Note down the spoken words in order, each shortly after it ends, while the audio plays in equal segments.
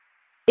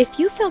If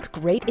you felt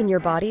great in your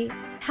body,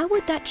 how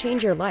would that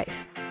change your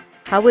life?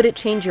 How would it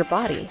change your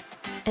body?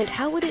 And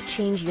how would it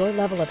change your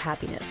level of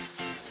happiness?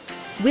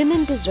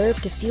 Women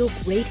deserve to feel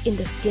great in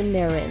the skin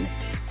they're in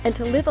and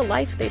to live a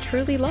life they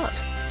truly love.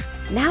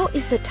 Now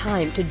is the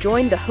time to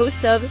join the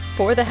host of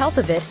For the Health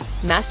of It,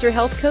 Master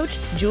Health Coach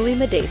Juli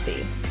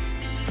Madacey.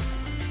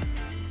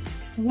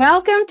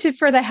 Welcome to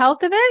For the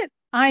Health of It.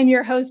 I'm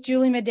your host,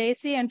 Juli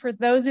Madacey, and for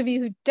those of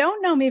you who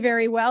don't know me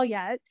very well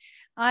yet,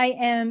 I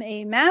am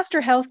a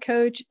master health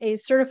coach, a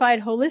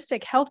certified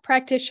holistic health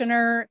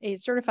practitioner, a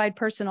certified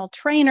personal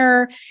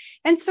trainer,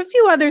 and a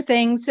few other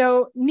things.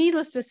 So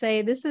needless to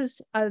say, this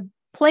is a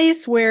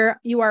place where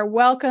you are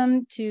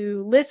welcome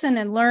to listen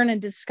and learn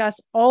and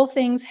discuss all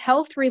things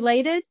health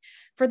related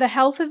for the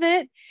health of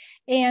it.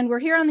 And we're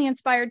here on the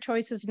Inspired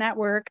Choices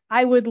Network.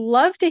 I would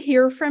love to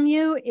hear from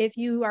you. If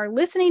you are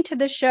listening to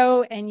the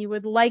show and you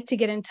would like to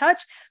get in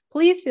touch,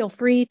 please feel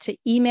free to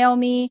email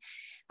me.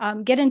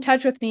 Get in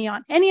touch with me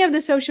on any of the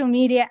social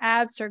media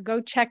apps, or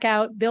go check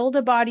out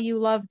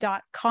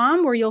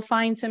buildabodyyoulove.com, where you'll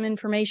find some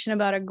information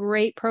about a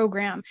great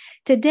program.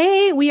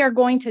 Today, we are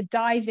going to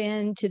dive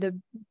into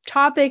the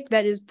topic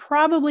that is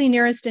probably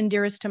nearest and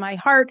dearest to my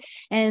heart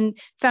and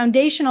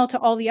foundational to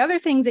all the other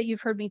things that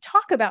you've heard me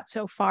talk about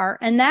so far,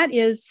 and that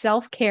is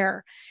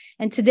self-care.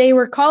 And today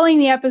we're calling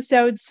the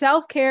episode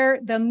Self-Care,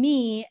 the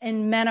Me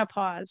in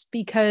Menopause,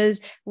 because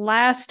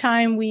last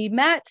time we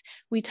met,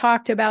 we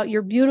talked about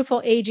your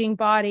beautiful aging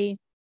body.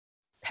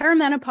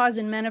 Perimenopause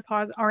and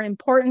menopause are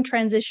important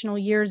transitional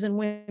years in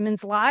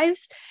women's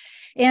lives.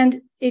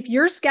 And if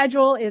your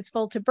schedule is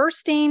full to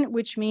bursting,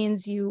 which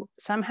means you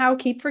somehow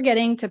keep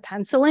forgetting to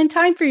pencil in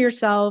time for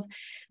yourself,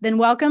 then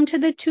welcome to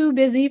the Too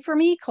Busy for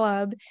Me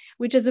Club,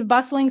 which is a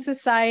bustling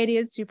society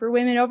of super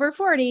women over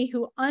 40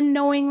 who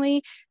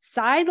unknowingly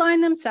sideline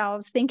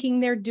themselves,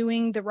 thinking they're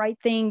doing the right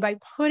thing by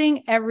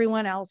putting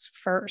everyone else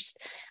first.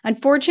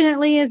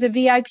 Unfortunately, as a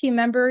VIP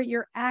member,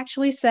 you're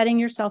actually setting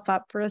yourself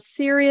up for a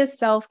serious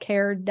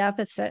self-care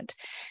deficit.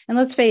 And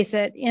let's face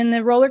it, in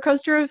the roller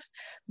coaster of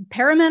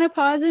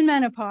perimenopause and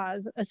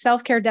menopause, a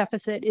self-care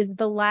deficit is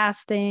the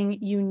last thing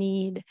you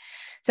need.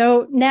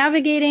 So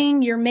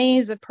navigating your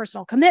maze of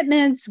personal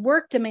commitments,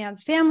 work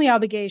demands, family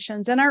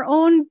obligations, and our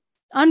own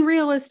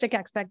unrealistic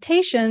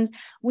expectations,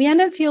 we end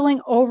up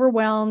feeling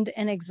overwhelmed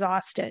and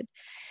exhausted.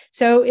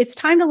 So it's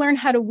time to learn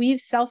how to weave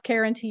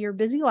self-care into your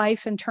busy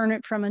life and turn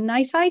it from a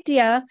nice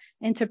idea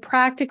into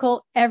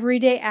practical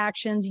everyday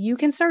actions you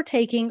can start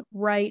taking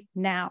right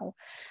now.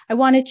 I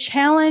want to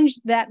challenge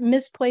that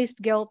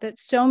misplaced guilt that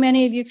so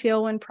many of you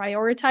feel when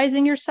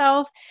prioritizing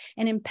yourself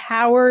and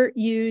empower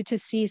you to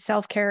see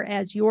self-care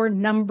as your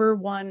number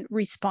one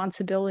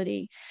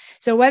responsibility.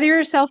 So whether you're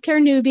a self-care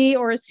newbie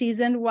or a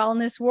seasoned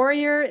wellness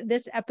warrior,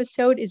 this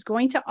episode is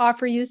going to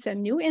offer you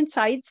some new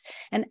insights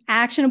and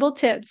actionable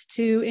tips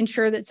to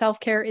ensure that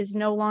self-care is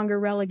no longer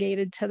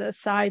relegated to the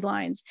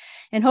sidelines.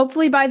 And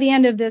hopefully by the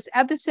end of this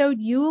episode,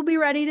 you will be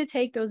ready to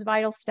take those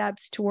vital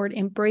steps toward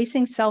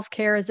embracing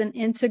self-care as an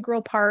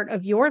integral part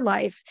of your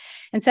life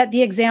and set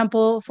the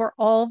example for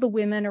all the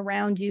women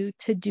around you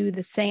to do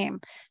the same.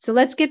 So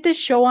let's get this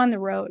show on the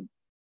road.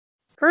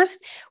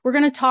 First, we're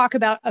going to talk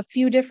about a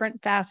few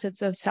different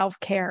facets of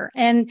self-care.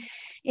 And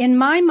in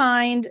my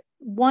mind,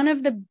 one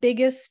of the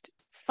biggest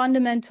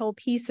fundamental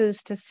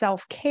pieces to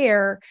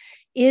self-care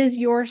is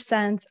your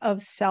sense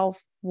of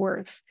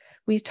self-worth.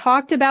 We've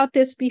talked about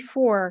this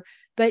before,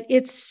 but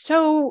it's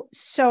so,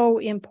 so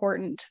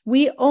important.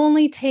 We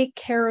only take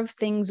care of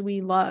things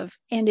we love.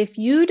 And if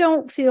you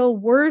don't feel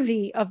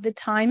worthy of the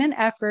time and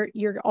effort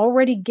you're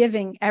already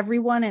giving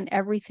everyone and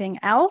everything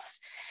else,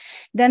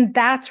 then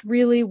that's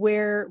really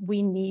where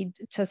we need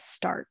to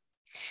start.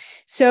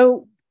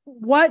 So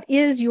what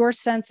is your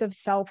sense of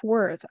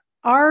self-worth?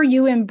 Are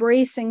you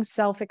embracing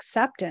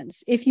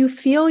self-acceptance? If you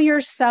feel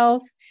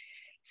yourself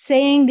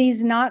saying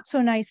these not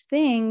so nice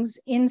things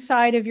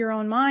inside of your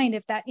own mind,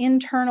 if that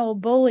internal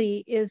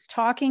bully is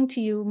talking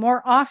to you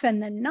more often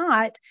than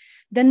not,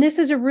 then this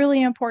is a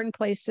really important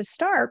place to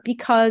start,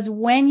 because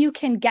when you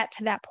can get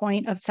to that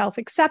point of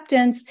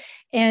self-acceptance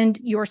and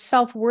your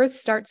self-worth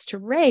starts to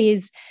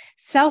raise,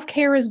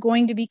 self-care is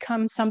going to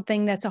become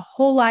something that's a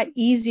whole lot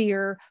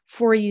easier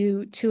for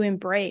you to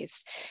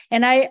embrace.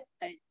 And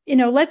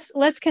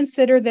let's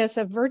consider this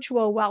a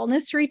virtual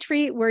wellness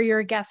retreat where you're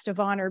a guest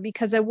of honor,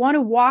 because I want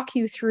to walk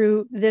you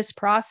through this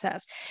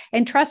process.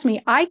 And trust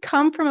me, I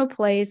come from a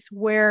place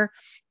where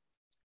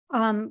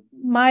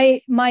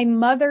my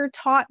mother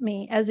taught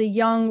me as a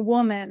young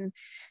woman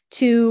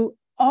to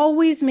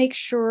always make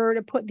sure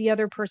to put the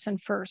other person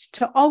first,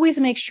 to always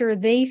make sure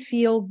they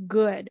feel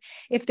good.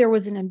 If there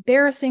was an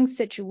embarrassing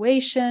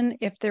situation,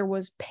 if there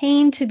was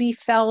pain to be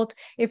felt,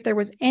 if there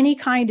was any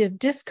kind of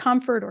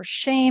discomfort or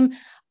shame,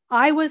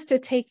 I was to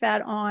take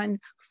that on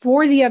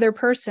for the other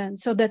person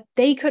so that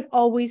they could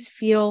always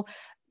feel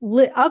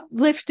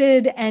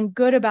uplifted and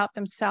good about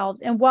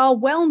themselves. And while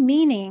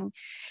well-meaning,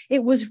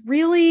 it was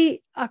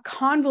really a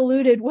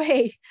convoluted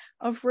way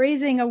of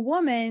raising a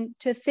woman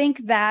to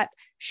think that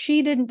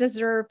she didn't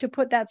deserve to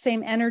put that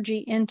same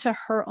energy into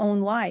her own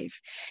life.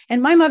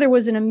 And my mother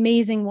was an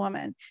amazing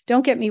woman.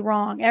 Don't get me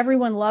wrong.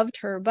 Everyone loved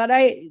her, but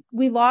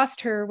we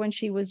lost her when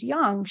she was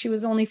young. She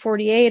was only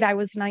 48. I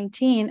was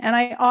 19. And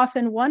I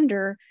often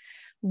wonder,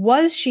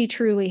 was she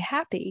truly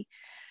happy?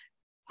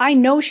 I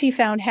know she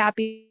found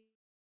happiness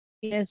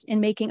in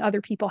making other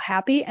people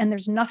happy, and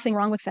there's nothing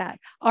wrong with that.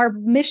 Our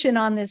mission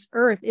on this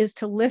earth is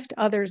to lift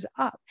others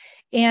up.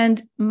 And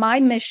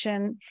my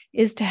mission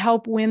is to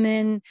help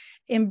women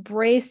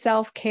embrace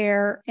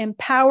self-care,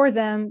 empower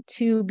them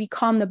to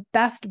become the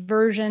best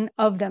version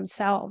of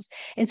themselves.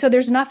 And so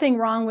there's nothing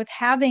wrong with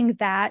having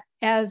that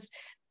as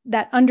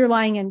that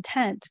underlying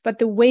intent, but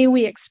the way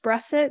we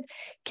express it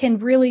can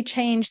really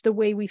change the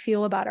way we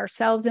feel about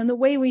ourselves and the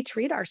way we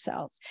treat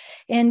ourselves.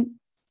 And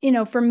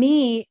for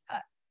me,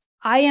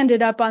 I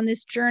ended up on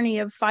this journey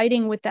of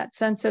fighting with that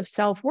sense of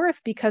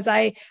self-worth because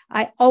I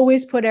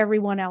always put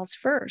everyone else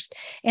first.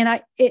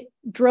 And it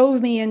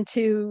drove me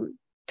into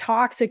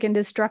toxic and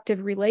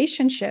destructive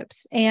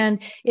relationships.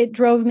 And it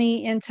drove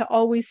me into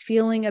always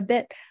feeling a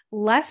bit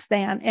less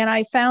than. And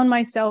I found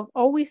myself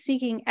always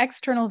seeking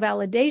external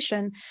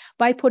validation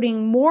by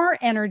putting more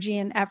energy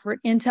and effort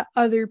into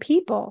other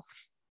people.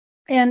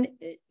 And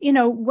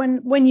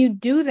when you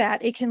do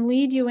that, it can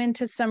lead you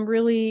into some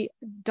really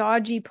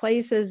dodgy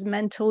places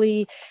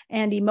mentally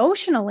and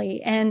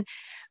emotionally. And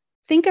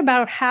think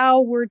about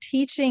how we're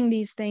teaching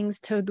these things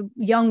to the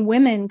young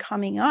women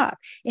coming up.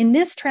 In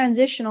this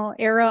transitional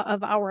era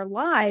of our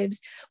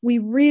lives, we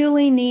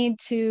really need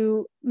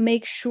to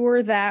make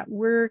sure that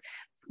we're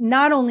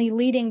not only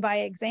leading by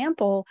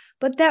example,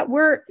 but that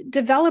we're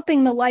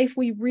developing the life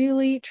we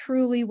really,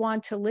 truly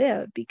want to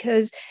live,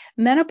 because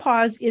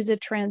menopause is a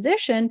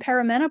transition.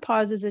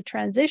 Perimenopause is a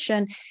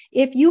transition.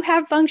 If you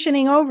have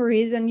functioning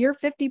ovaries and you're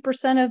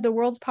 50% of the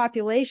world's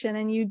population,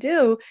 and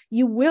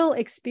you will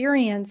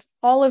experience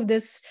all of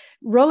this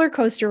roller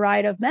coaster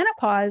ride of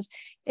menopause.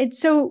 And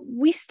so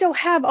we still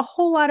have a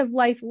whole lot of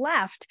life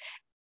left,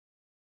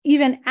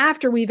 even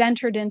after we've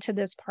entered into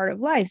this part of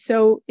life.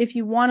 So if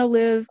you want to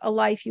live a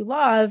life you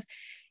love,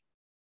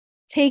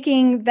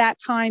 taking that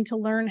time to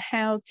learn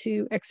how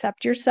to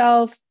accept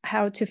yourself,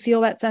 how to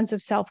feel that sense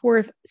of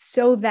self-worth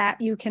so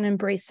that you can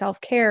embrace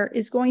self-care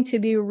is going to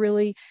be a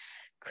really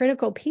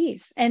critical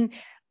piece. And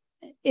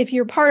if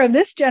you're part of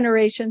this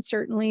generation,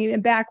 certainly,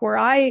 and back where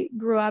I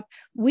grew up,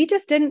 we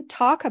just didn't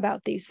talk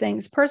about these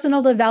things.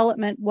 Personal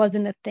development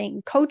wasn't a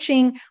thing.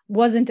 Coaching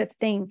wasn't a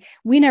thing.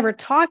 We never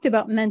talked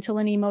about mental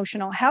and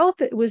emotional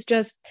health. It was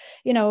just,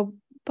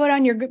 put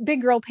on your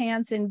big girl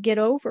pants and get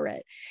over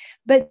it.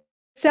 But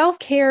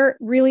self-care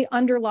really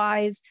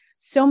underlies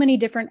so many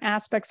different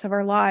aspects of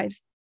our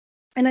lives.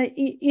 And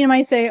you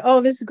might say,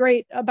 oh, this is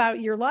great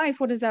about your life.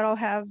 What does that all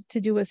have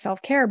to do with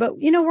self-care? But,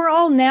 we're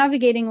all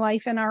navigating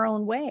life in our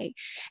own way.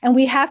 And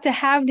we have to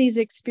have these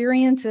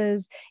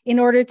experiences in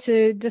order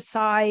to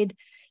decide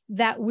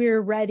that we're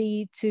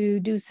ready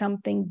to do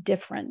something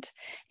different.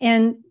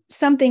 And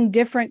something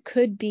different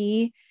could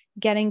be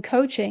getting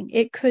coaching.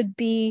 It could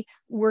be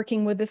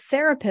working with a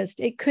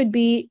therapist. It could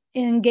be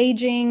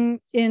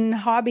engaging in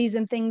hobbies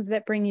and things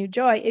that bring you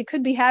joy. It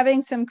could be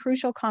having some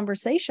crucial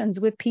conversations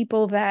with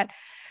people that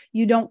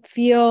you don't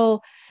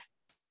feel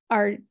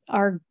are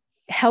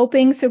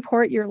helping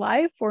support your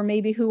life, or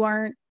maybe who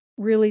aren't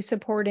really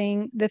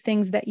supporting the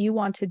things that you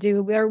want to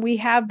do, where we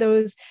have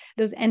those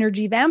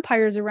energy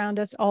vampires around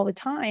us all the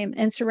time.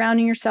 And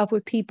surrounding yourself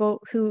with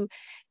people who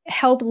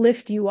help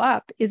lift you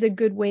up is a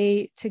good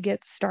way to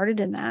get started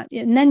in that.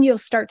 And then you'll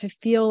start to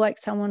feel like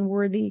someone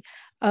worthy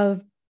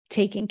of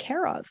taking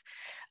care of.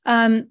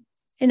 I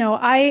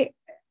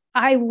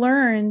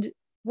learned,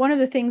 one of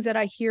the things that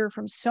I hear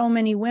from so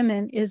many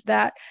women is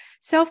that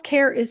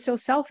self-care is so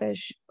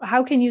selfish.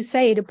 How can you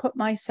say to put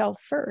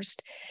myself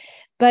first?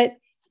 But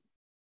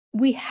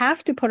we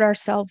have to put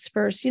ourselves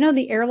first.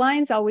 The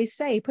airlines always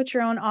say, put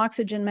your own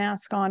oxygen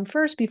mask on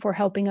first before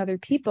helping other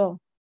people.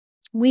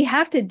 We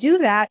have to do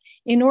that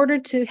in order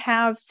to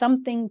have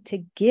something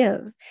to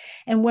give.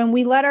 And when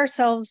we let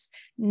ourselves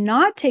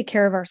not take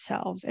care of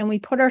ourselves and we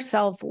put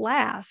ourselves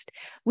last,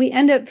 we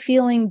end up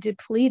feeling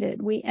depleted.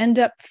 We end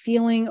up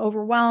feeling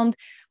overwhelmed.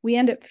 We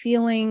end up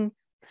feeling,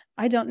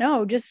 I don't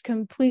know, just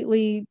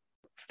completely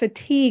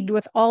fatigued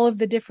with all of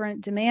the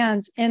different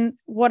demands. And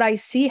what I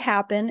see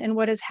happen, and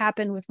what has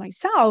happened with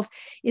myself,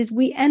 is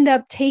we end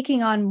up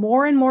taking on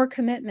more and more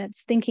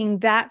commitments, thinking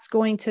that's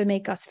going to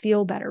make us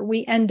feel better.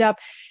 We end up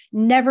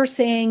never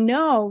saying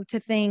no to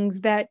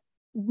things that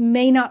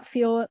may not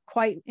feel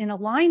quite in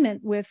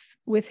alignment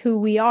with who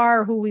we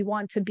are, who we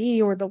want to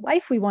be, or the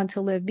life we want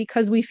to live,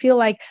 because we feel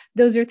like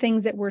those are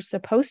things that we're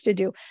supposed to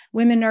do.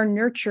 Women are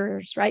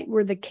nurturers, right?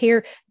 We're the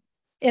care.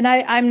 And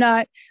I'm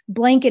not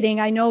blanketing.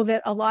 I know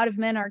that a lot of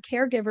men are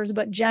caregivers,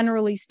 but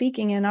generally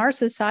speaking, in our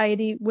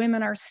society,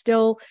 women are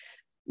still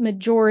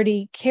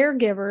majority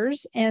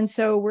caregivers. And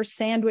so we're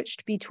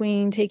sandwiched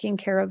between taking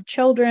care of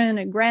children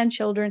and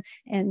grandchildren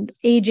and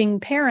aging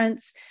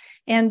parents.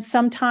 And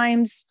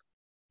sometimes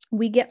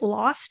we get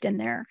lost in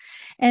there.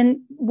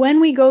 And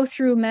when we go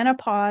through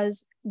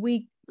menopause,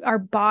 we Our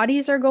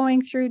bodies are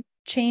going through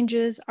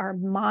changes, our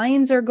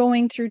minds are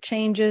going through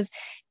changes,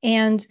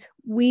 and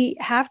we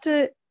have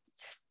to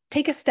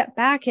take a step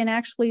back and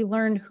actually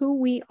learn who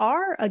we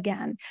are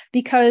again,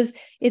 because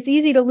it's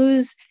easy to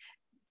lose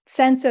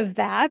sense of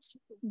that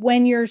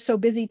when you're so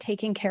busy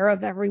taking care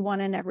of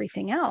everyone and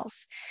everything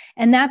else.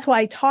 And that's why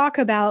I talk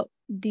about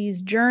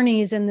these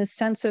journeys and this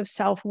sense of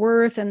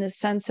self-worth and this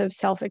sense of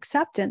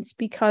self-acceptance,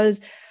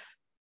 because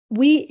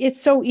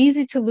it's so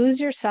easy to lose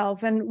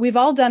yourself. And we've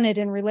all done it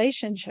in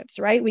relationships,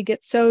 right? We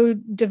get so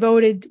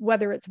devoted,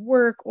 whether it's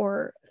work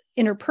or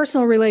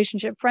interpersonal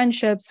relationship,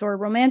 friendships, or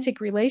romantic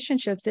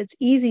relationships. It's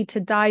easy to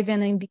dive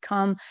in and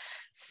become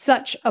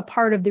such a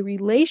part of the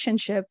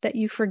relationship that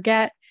you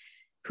forget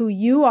who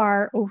you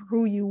are or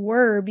who you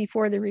were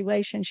before the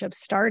relationship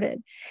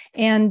started.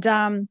 And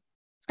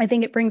I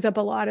think it brings up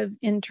a lot of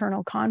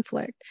internal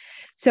conflict.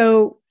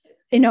 So,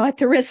 at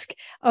the risk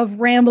of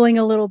rambling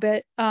a little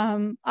bit,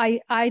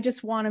 I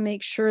just want to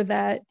make sure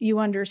that you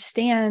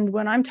understand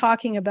when I'm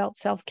talking about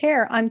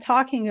self-care, I'm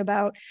talking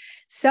about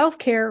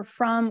self-care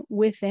from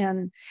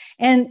within.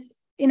 And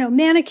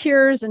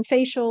manicures and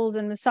facials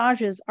and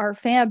massages are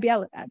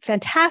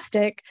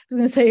fantastic. I was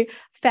going to say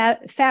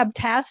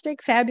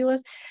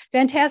fabulous,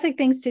 fantastic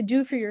things to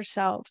do for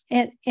yourself.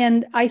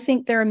 And I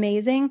think they're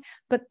amazing,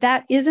 but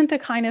that isn't the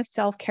kind of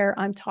self-care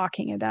I'm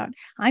talking about.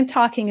 I'm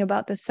talking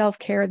about the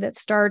self-care that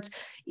starts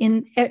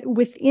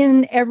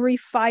within every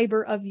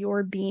fiber of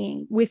your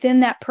being,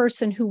 within that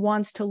person who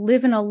wants to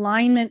live in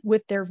alignment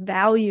with their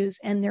values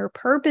and their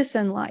purpose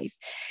in life,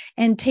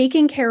 and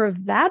taking care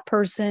of that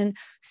person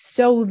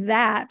so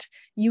that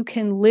you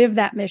can live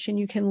that mission,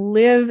 you can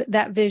live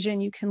that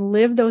vision, you can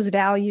live those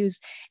values.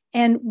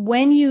 And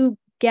when you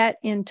get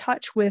in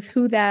touch with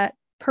who that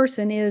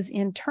person is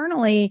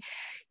internally,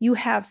 you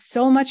have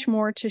so much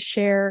more to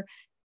share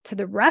to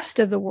the rest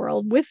of the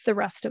world, with the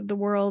rest of the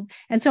world,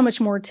 and so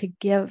much more to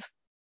give.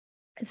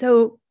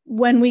 So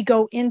when we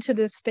go into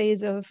this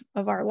phase of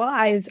our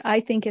lives,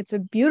 I think it's a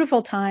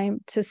beautiful time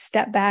to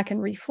step back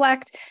and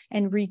reflect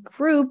and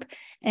regroup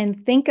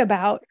and think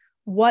about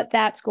what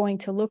that's going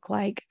to look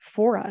like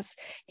for us.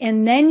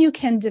 And then you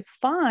can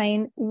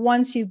define,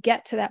 once you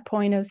get to that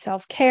point of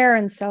self-care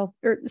and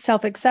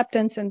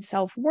self-acceptance and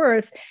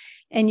self-worth,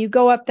 and you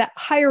go up that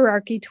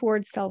hierarchy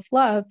towards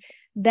self-love,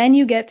 then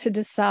you get to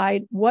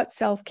decide what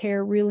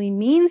self-care really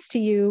means to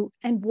you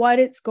and what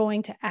it's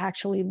going to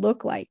actually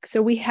look like.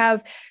 So we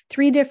have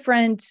three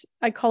different,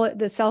 I call it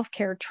the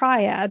self-care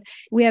triad.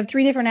 We have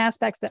three different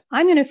aspects that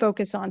I'm going to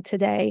focus on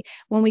today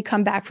when we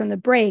come back from the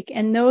break.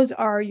 And those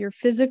are your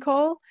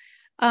physical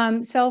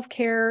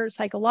self-care,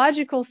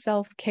 psychological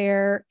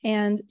self-care,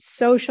 and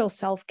social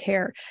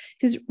self-care.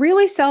 Because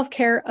really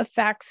self-care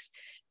affects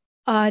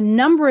a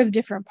number of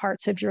different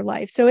parts of your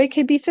life. So it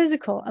could be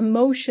physical,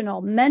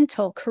 emotional,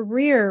 mental,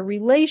 career,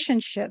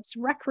 relationships,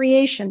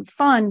 recreation,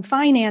 fun,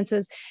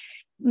 finances,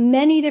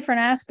 many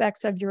different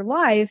aspects of your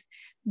life.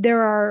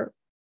 There are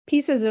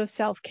pieces of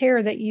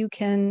self-care that you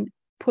can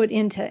put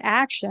into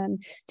action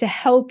to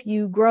help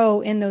you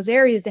grow in those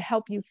areas, to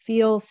help you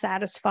feel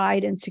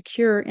satisfied and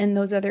secure in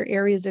those other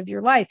areas of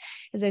your life.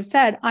 As I've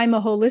said, I'm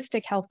a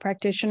holistic health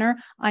practitioner.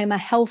 I'm a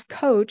health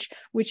coach,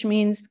 which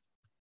means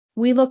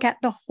we look at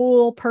the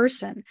whole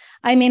person.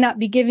 I may not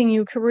be giving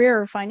you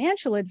career or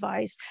financial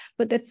advice,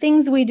 but the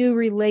things we do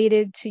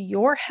related to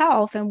your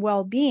health and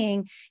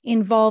well-being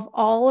involve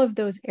all of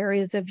those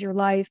areas of your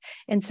life.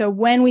 And so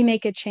when we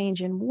make a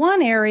change in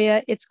one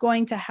area, it's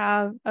going to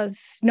have a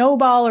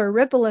snowball or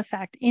ripple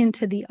effect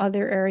into the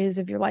other areas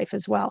of your life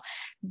as well.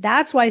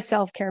 That's why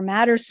self-care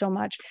matters so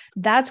much.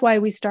 That's why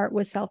we start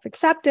with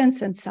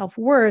self-acceptance and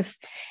self-worth.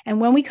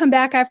 And when we come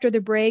back after the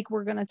break,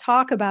 we're going to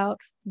talk about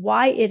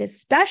why it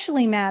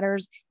especially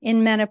matters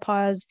in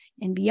menopause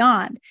and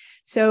beyond.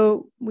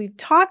 So we've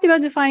talked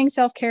about defining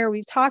self-care.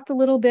 We've talked a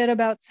little bit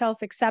about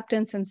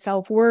self-acceptance and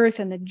self-worth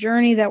and the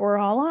journey that we're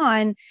all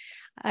on.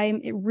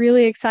 I'm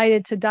really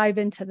excited to dive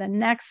into the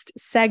next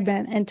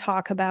segment and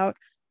talk about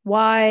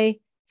why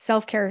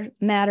self-care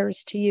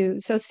matters to you.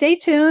 So stay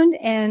tuned,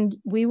 and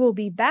we will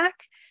be back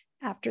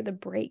after the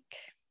break.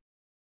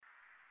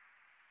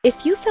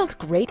 If you felt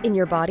great in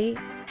your body,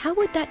 how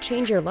would that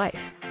change your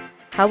life?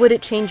 How would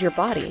it change your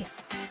body?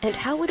 And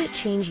how would it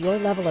change your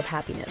level of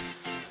happiness?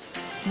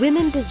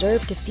 Women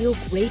deserve to feel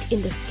great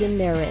in the skin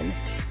they're in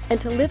and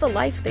to live a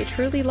life they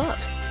truly love.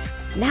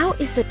 Now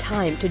is the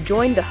time to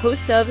join the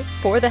host of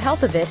For the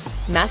Health of It,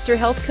 Master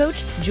Health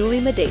Coach Juli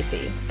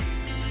Madacey.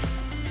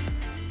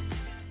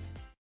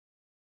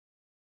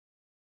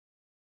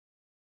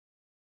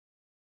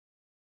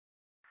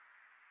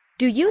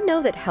 Do you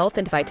know that health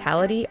and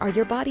vitality are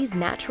your body's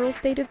natural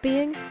state of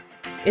being?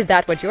 Is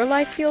that what your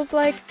life feels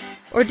like?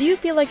 Or do you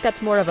feel like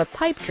that's more of a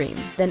pipe dream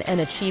than an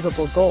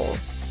achievable goal?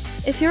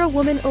 If you're a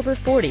woman over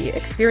 40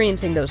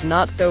 experiencing those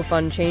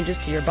not-so-fun changes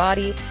to your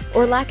body,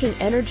 or lacking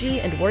energy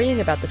and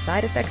worrying about the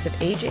side effects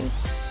of aging,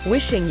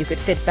 wishing you could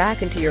fit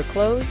back into your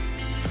clothes,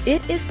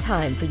 it is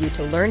time for you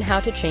to learn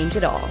how to change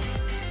it all.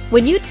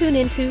 When you tune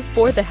into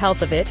For the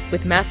Health of It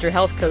with Master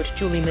Health Coach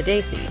Juli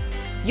Madacey,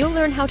 You'll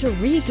learn how to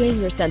regain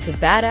your sense of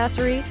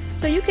badassery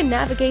so you can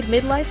navigate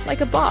midlife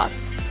like a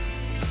boss.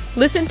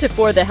 Listen to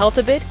For the Health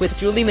of It with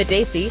Juli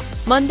Madacey,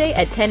 Monday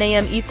at 10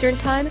 a.m. Eastern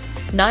Time,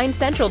 9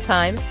 Central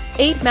Time,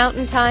 8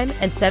 Mountain Time,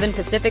 and 7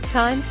 Pacific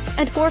Time,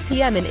 and 4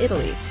 p.m. in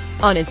Italy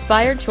on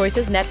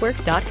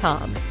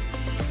InspiredChoicesNetwork.com.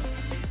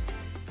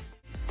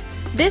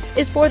 This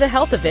is For the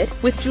Health of It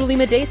with Juli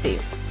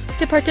Madacey.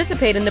 To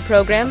participate in the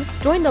program,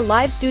 join the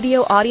live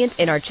studio audience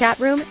in our chat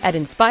room at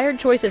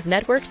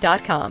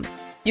InspiredChoicesNetwork.com.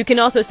 You can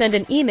also send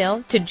an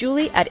email to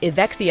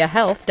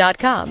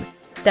julie@evexiahealth.com.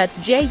 That's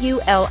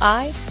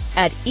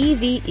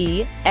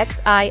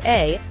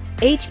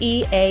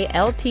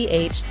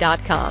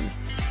JULI@EVEXIAHEALTH.com.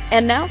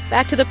 And now,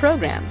 back to the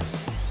program.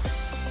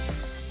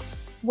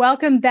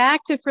 Welcome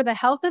back to For the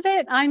Health of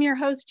It. I'm your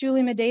host,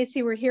 Juli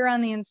Madacey. We're here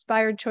on the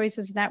Inspired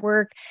Choices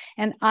Network,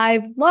 and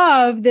I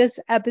love this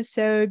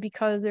episode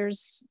because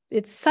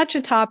it's such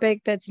a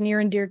topic that's near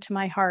and dear to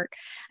my heart.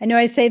 I know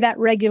I say that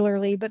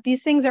regularly, but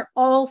these things are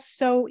all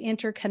so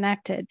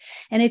interconnected.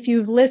 And if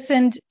you've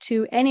listened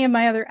to any of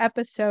my other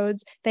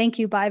episodes, thank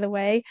you, by the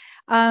way.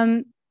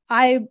 I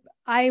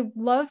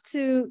love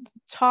to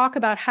talk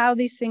about how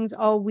these things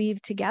all weave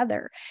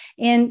together.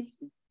 And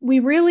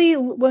we really,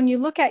 when you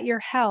look at your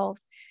health,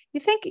 you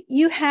think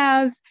you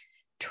have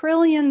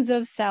trillions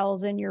of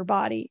cells in your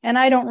body. And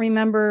I don't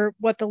remember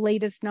what the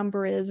latest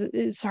number is.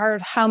 It's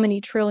hard how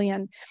many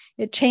trillion.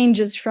 It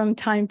changes from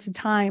time to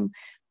time.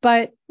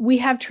 But we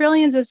have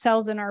trillions of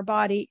cells in our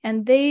body,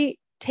 and they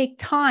take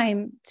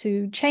time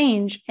to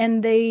change,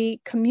 and they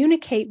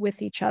communicate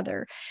with each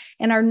other.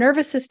 And our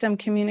nervous system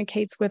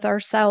communicates with our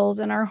cells,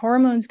 and our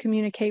hormones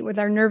communicate with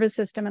our nervous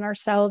system and our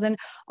cells. And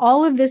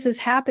all of this is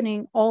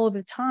happening all of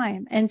the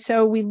time. And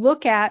so we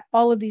look at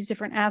all of these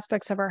different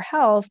aspects of our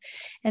health,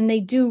 and they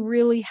do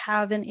really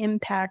have an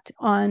impact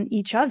on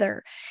each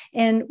other.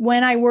 And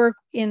when I work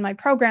in my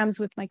programs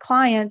with my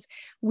clients,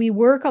 we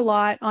work a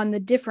lot on the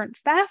different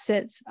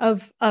facets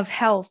of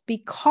health,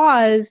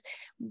 because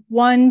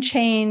one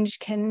change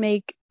can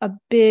make a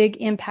big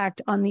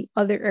impact on the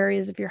other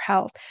areas of your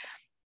health.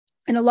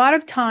 And a lot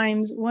of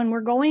times when we're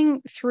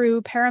going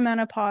through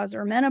perimenopause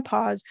or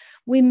menopause,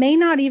 we may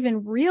not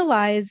even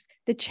realize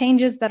the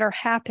changes that are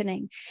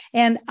happening.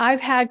 And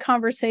I've had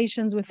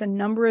conversations with a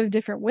number of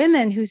different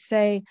women who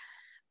say,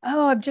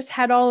 oh, I've just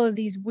had all of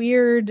these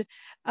weird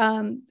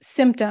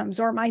symptoms,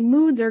 or my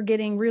moods are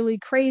getting really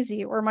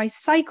crazy, or my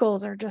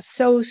cycles are just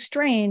so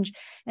strange.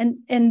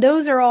 And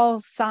those are all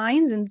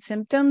signs and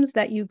symptoms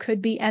that you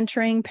could be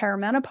entering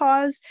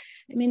perimenopause.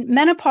 I mean,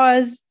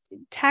 menopause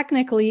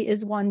technically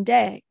is one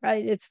day,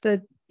 right? It's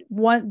the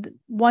one,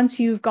 once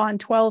you've gone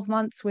 12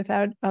 months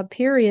without a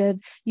period,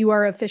 you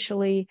are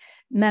officially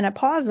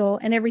menopausal,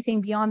 and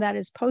everything beyond that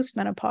is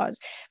postmenopause.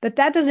 But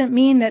that doesn't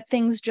mean that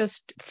things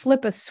just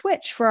flip a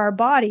switch for our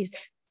bodies.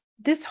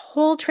 This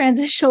whole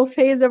transitional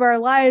phase of our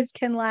lives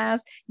can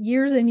last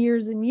years and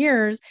years and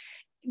years,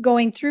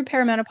 going through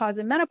perimenopause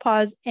and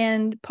menopause,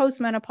 and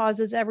postmenopause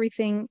is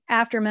everything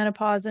after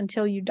menopause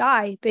until you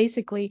die,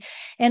 basically.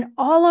 And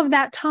all of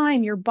that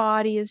time, your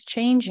body is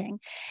changing.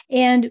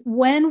 And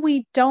when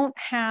we don't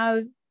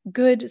have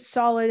good,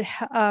 solid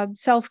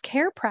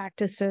self-care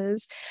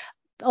practices,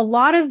 a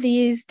lot of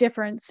these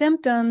different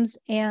symptoms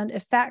and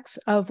effects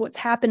of what's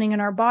happening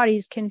in our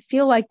bodies can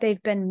feel like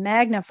they've been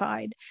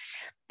magnified.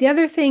 The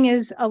other thing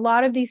is, a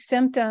lot of these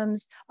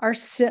symptoms are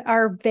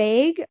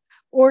vague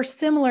or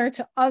similar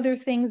to other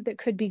things that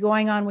could be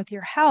going on with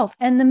your health.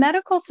 And the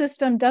medical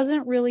system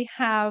doesn't really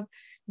have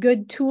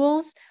good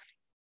tools,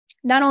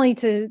 not only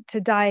to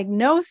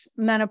diagnose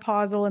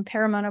menopausal and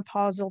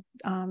perimenopausal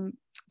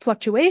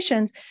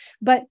fluctuations,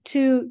 but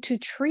to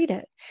treat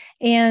it.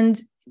 And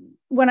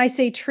when I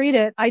say treat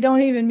it, I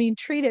don't even mean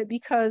treat it,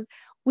 because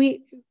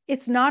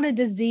it's not a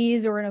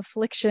disease or an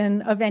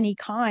affliction of any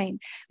kind.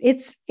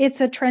 It's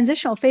a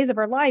transitional phase of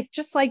our life,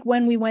 just like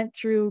when we went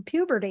through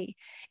puberty.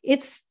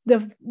 It's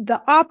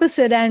the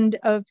opposite end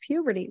of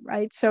puberty,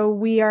 right? So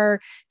we are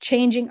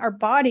changing. Our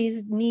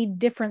bodies need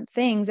different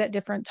things at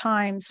different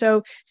times.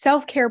 So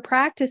self-care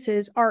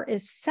practices are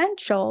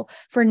essential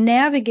for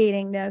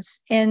navigating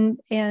this and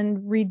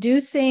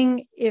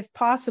reducing, if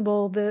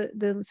possible,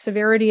 the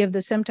severity of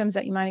the symptoms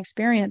that you might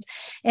experience.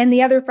 And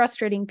the other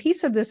frustrating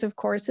piece of this, of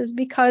course, is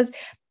because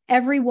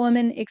every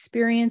woman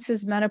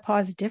experiences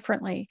menopause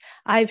differently.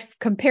 I've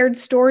compared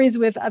stories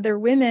with other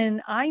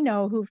women I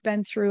know who've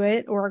been through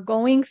it or are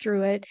going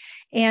through it,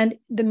 and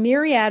the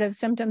myriad of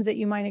symptoms that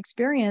you might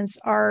experience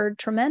are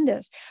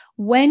tremendous.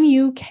 When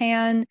you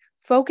can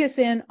focus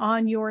in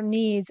on your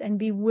needs and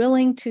be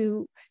willing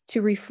to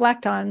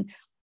reflect on,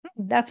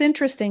 that's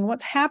interesting,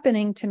 what's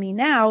happening to me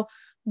now?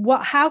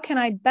 How can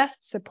I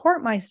best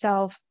support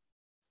myself?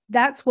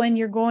 That's when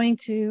you're going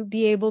to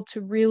be able to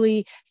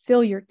really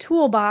fill your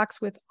toolbox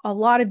with a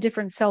lot of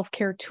different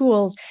self-care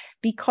tools,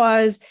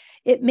 because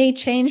it may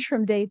change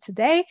from day to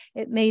day.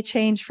 It may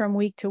change from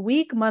week to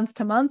week, month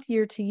to month,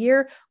 year to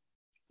year.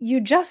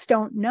 You just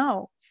don't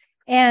know.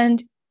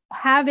 And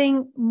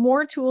having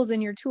more tools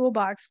in your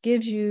toolbox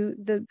gives you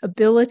the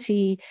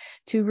ability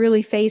to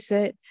really face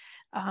it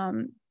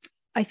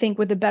I think,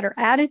 with a better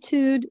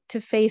attitude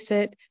to face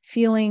it,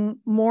 feeling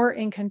more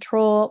in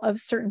control of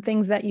certain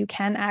things that you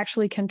can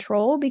actually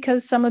control,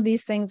 because some of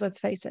these things, let's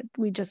face it,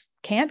 we just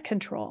can't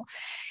control.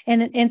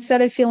 And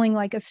instead of feeling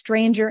like a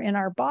stranger in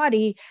our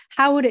body,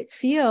 how would it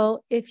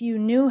feel if you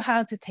knew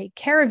how to take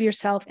care of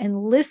yourself and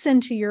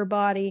listen to your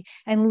body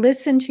and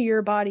listen to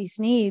your body's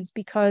needs,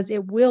 because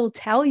it will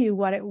tell you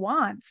what it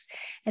wants.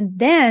 And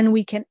then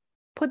we can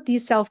put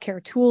these self-care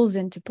tools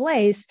into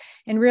place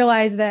and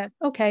realize that,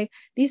 okay,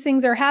 these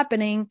things are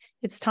happening.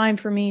 It's time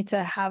for me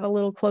to have a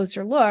little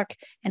closer look,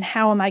 and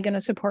how am I going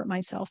to support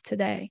myself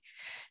today?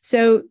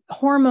 So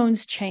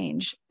hormones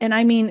change, and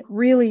I mean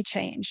really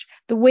change.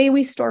 The way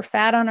we store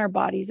fat on our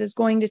bodies is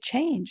going to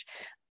change.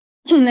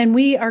 And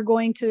we are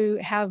going to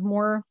have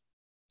more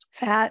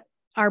fat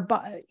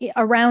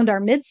around our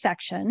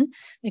midsection.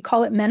 They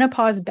call it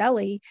menopause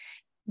belly.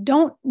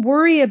 Don't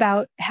worry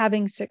about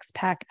having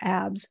six-pack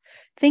abs.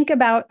 Think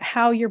about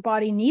how your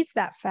body needs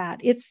that fat.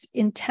 It's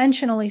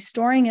intentionally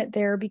storing it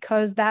there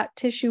because that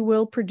tissue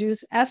will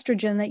produce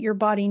estrogen that your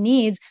body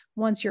needs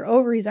once your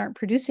ovaries aren't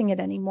producing it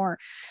anymore.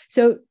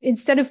 So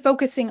instead of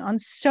focusing on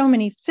so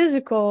many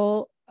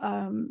physical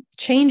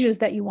changes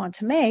that you want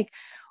to make,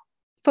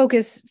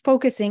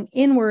 focusing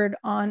inward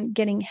on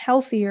getting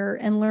healthier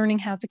and learning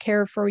how to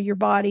care for your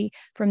body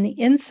from the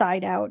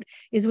inside out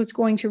is what's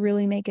going to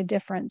really make a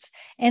difference.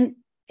 And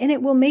it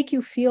will make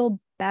you feel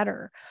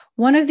better.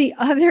 One of the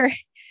other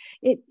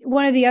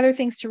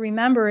things to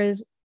remember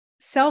is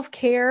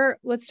self-care.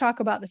 Let's talk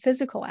about the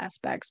physical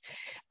aspects.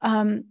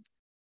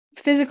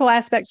 Physical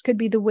aspects could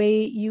be the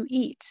way you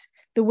eat,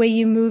 the way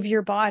you move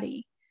your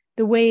body,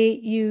 the way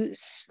you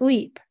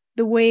sleep,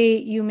 the way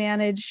you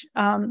manage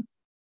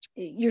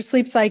your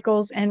sleep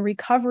cycles and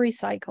recovery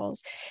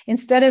cycles.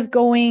 Instead of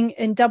going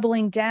and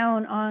doubling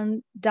down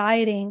on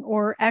dieting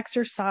or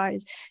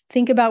exercise,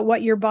 think about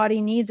what your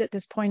body needs at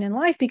this point in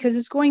life, because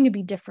it's going to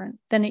be different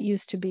than it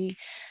used to be.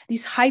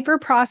 These hyper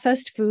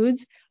processed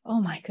foods,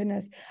 oh my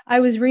goodness. I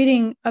was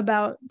reading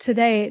about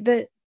today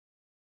that,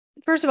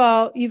 first of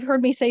all, you've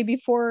heard me say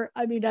before,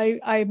 I mean,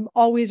 I'm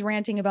always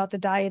ranting about the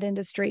diet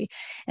industry.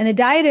 And the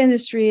diet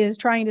industry is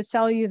trying to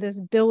sell you this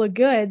bill of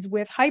goods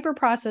with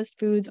hyper-processed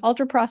foods,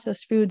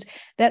 ultra-processed foods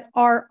that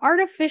are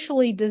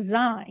artificially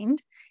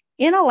designed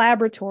in a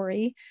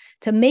laboratory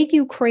to make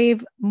you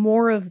crave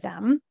more of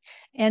them.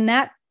 And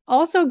that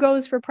also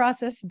goes for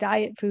processed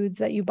diet foods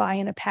that you buy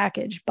in a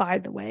package, by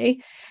the way.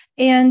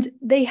 And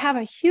they have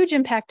a huge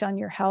impact on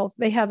your health.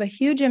 They have a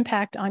huge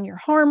impact on your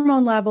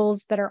hormone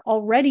levels that are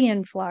already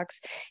in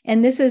flux.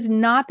 And this is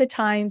not the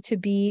time to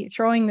be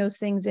throwing those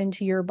things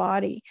into your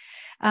body.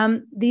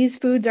 These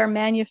foods are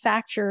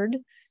manufactured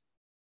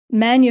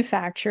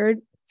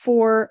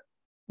for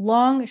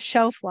long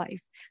shelf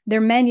life.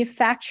 They're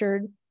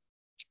manufactured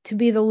to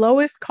be the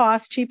lowest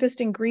cost, cheapest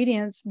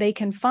ingredients they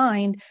can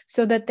find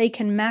so that they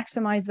can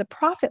maximize the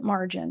profit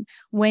margin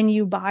when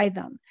you buy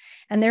them.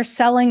 And they're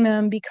selling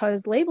them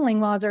because labeling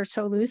laws are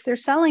so loose. They're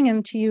selling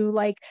them to you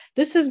like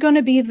this is going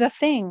to be the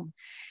thing.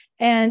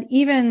 And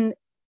even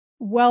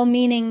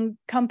well-meaning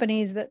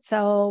companies that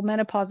sell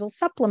menopausal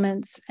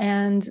supplements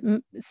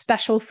and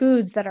special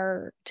foods that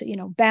are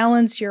to,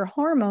 balance your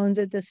hormones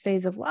at this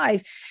phase of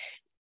life,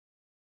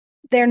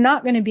 they're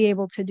not going to be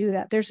able to do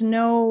that. There's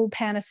no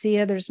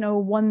panacea. There's no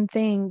one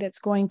thing that's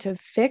going to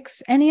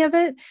fix any of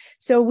it.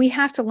 So we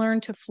have to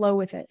learn to flow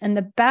with it. And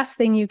the best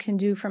thing you can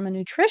do from a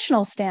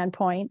nutritional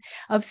standpoint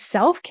of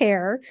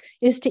self-care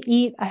is to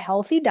eat a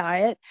healthy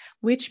diet,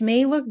 which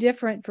may look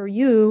different for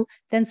you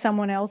than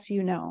someone else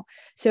you know.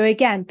 So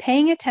again,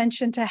 paying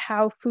attention to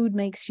how food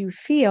makes you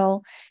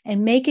feel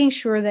and making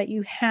sure that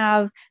you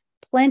have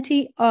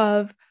plenty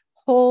of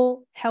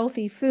whole,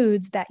 healthy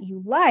foods that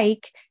you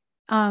like,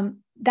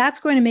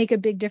 that's going to make a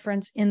big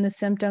difference in the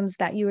symptoms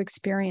that you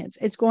experience.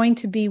 It's going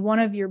to be one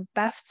of your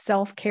best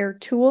self-care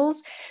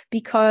tools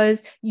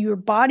because your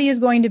body is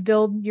going to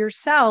build your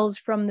cells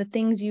from the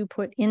things you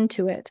put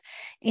into it.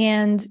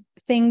 And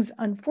things,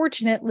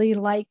 unfortunately,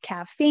 like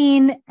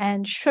caffeine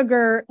and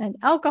sugar and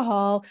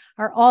alcohol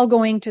are all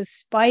going to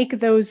spike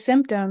those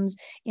symptoms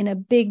in a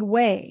big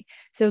way.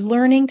 So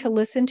learning to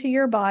listen to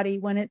your body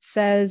when it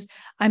says,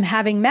 I'm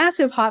having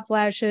massive hot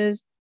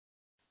flashes,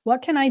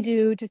 what can I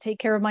do to take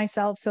care of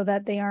myself so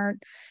that they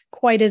aren't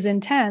quite as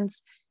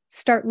intense?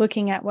 Start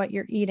looking at what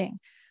you're eating.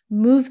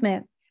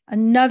 Movement,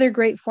 another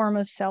great form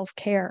of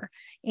self-care.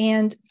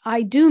 And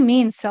I do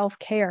mean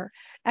self-care.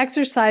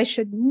 Exercise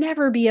should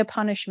never be a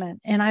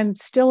punishment. And I'm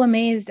still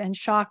amazed and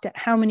shocked at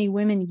how many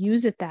women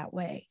use it that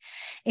way.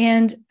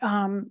 And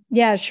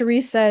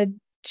Cherise said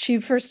she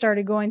first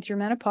started going through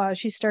menopause.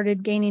 She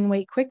started gaining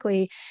weight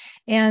quickly.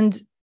 And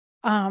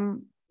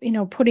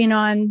putting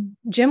on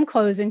gym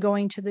clothes and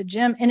going to the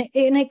gym, and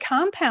it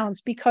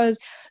compounds because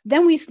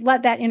then we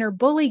let that inner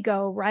bully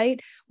go, right?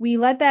 We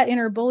let that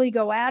inner bully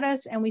go at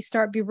us and we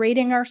start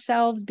berating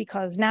ourselves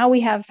because now we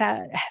have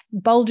fat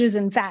bulges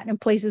and fat in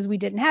places we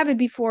didn't have it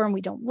before and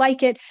we don't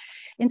like it.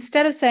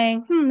 Instead of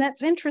saying,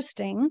 that's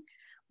interesting.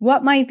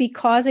 What might be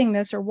causing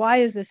this, or why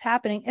is this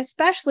happening,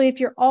 especially if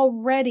you're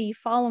already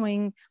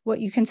following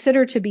what you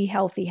consider to be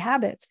healthy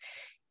habits.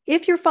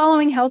 If you're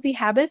following healthy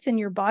habits and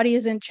your body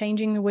isn't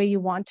changing the way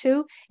you want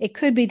to, it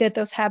could be that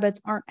those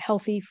habits aren't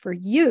healthy for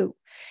you.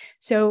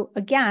 So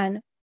again,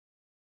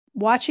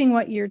 watching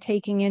what you're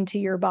taking into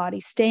your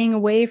body, staying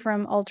away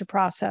from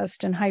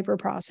ultra-processed and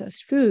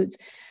hyper-processed foods,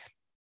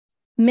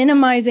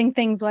 minimizing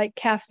things like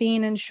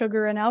caffeine and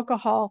sugar and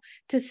alcohol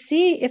to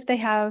see if they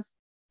have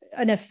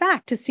an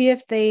effect, to see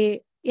if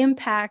they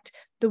impact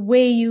the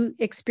way you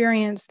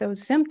experience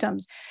those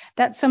symptoms.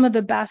 That's some of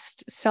the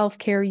best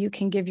self-care you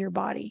can give your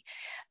body.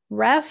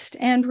 Rest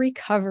and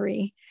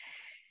recovery.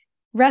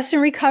 Rest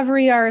and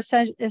recovery are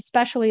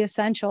especially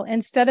essential.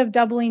 Instead of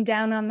doubling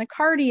down on the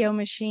cardio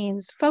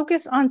machines,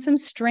 focus on some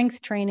strength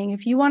training.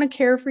 If you want to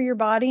care for your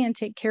body and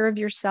take care of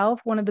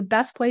yourself, one of the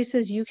best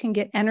places you can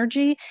get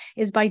energy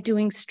is by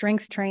doing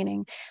strength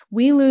training.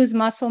 We lose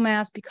muscle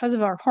mass because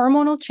of our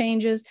hormonal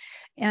changes,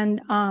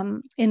 and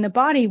in the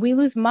body, we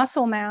lose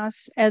muscle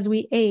mass as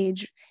we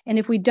age. And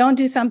if we don't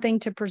do something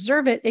to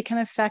preserve it, it can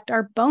affect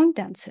our bone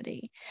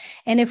density.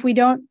 And if we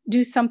don't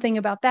do something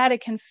about that,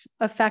 it can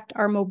affect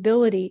our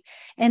mobility.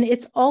 And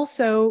it's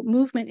also,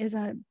 movement is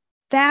a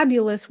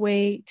fabulous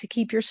way to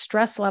keep your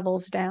stress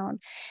levels down.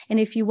 And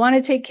if you want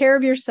to take care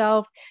of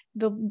yourself,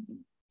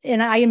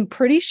 and I am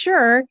pretty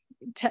sure,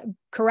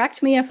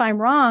 correct me if I'm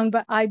wrong,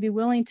 but I'd be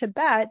willing to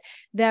bet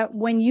that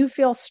when you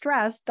feel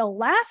stressed, the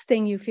last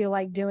thing you feel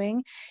like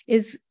doing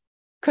is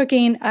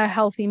cooking a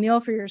healthy meal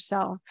for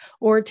yourself,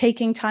 or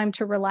taking time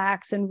to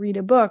relax and read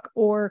a book,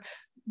 or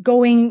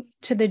going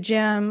to the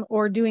gym,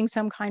 or doing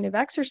some kind of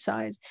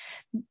exercise.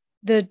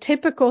 The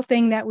typical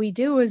thing that we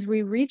do is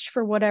we reach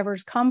for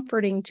whatever's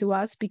comforting to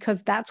us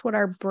because that's what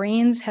our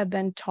brains have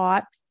been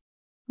taught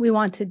we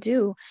want to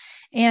do.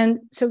 And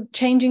so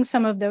changing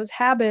some of those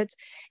habits.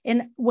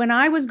 And when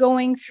I was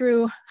going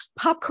through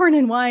popcorn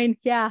and wine,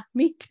 yeah,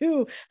 me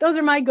too. Those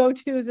are my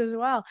go-tos as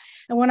well.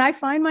 And when I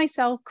find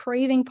myself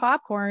craving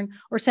popcorn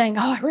or saying,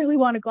 oh, I really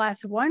want a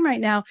glass of wine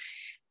right now,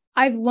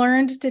 I've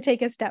learned to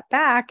take a step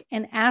back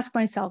and ask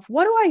myself,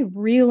 what do I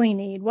really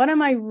need? What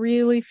am I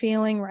really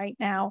feeling right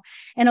now?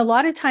 And a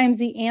lot of times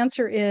the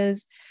answer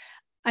is,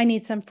 I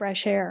need some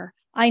fresh air.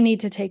 I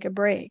need to take a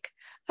break.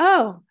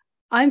 Oh,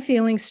 I'm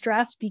feeling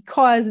stressed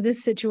because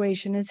this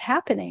situation is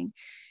happening.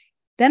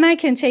 Then I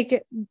can take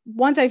it,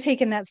 once I've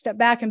taken that step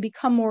back and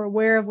become more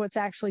aware of what's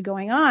actually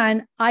going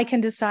on, I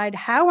can decide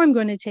how I'm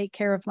going to take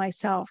care of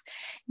myself.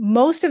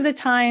 Most of the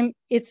time,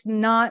 it's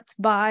not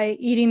by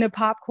eating the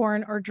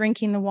popcorn or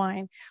drinking the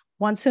wine.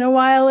 Once in a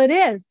while it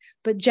is,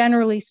 but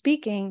generally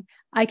speaking,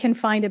 I can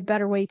find a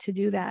better way to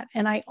do that.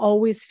 And I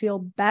always feel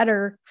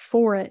better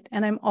for it.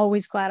 And I'm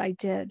always glad I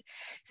did.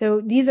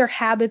 So these are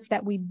habits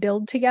that we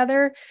build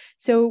together.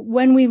 So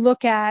when we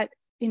look at,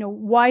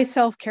 why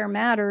self-care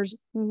matters,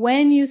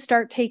 when you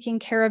start taking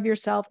care of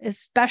yourself,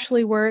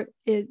 especially where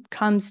it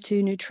comes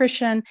to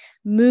nutrition,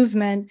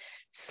 movement,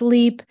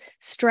 sleep,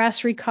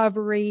 stress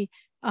recovery,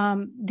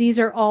 these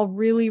are all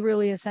really,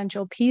 really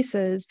essential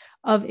pieces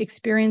of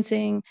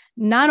experiencing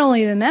not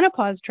only the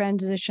menopause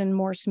transition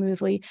more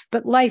smoothly,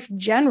 but life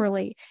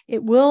generally.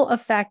 It will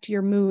affect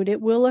your mood. It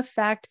will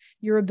affect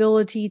your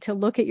ability to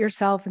look at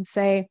yourself and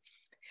say,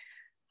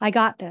 I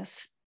got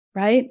this.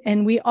 Right?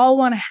 And we all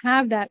want to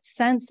have that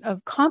sense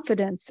of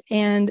confidence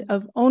and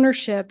of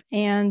ownership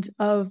and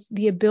of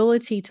the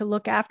ability to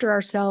look after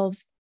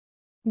ourselves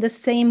the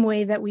same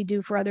way that we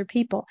do for other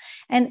people.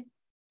 And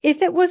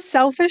if it was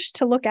selfish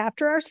to look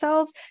after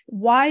ourselves,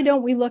 why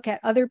don't we look at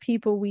other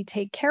people we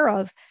take care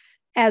of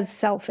as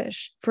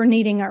selfish for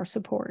needing our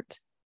support?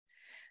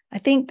 I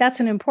think that's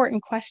an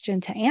important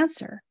question to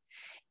answer.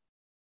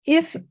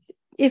 If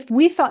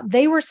we thought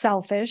they were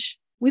selfish,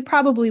 we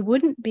probably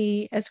wouldn't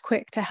be as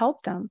quick to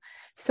help them.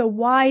 So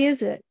why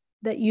is it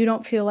that you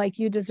don't feel like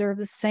you deserve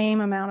the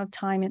same amount of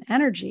time and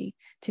energy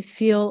to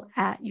feel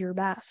at your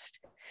best?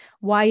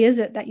 Why is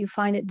it that you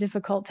find it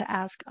difficult to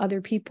ask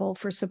other people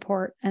for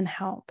support and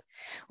help?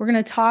 We're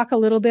going to talk a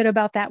little bit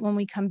about that when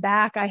we come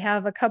back. I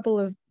have a couple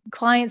of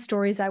client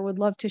stories I would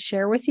love to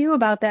share with you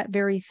about that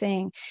very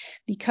thing,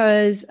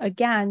 because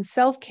again,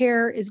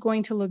 self-care is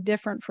going to look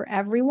different for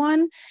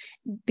everyone,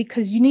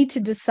 because you need to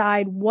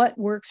decide what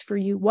works for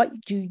you. What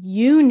do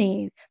you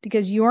need?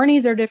 Because your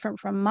needs are different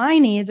from my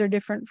needs, are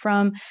different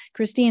from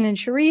Christine and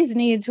Cherie's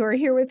needs, who are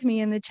here with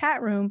me in the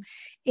chat room.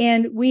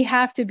 And we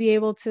have to be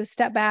able to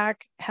step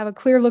back, have a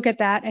clear look at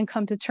that, and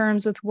come to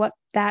terms with what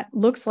that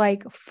looks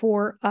like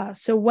for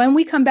us. So when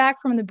we come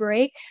back from the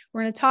break,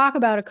 we're going to talk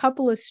about a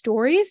couple of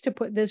stories to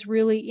put this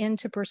really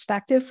into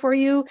perspective for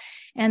you.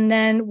 And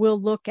then we'll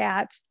look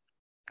at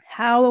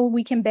how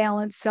we can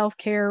balance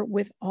self-care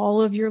with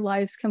all of your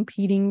life's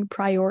competing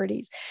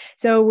priorities.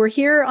 So we're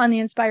here on the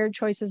Inspired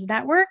Choices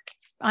Network.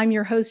 I'm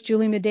your host,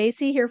 Juli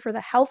Madacey, here for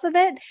the health of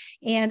it.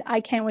 And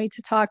I can't wait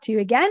to talk to you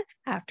again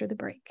after the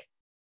break.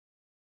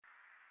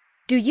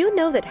 Do you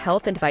know that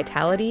health and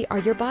vitality are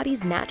your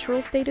body's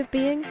natural state of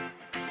being?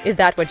 Is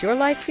that what your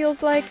life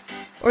feels like?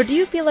 Or do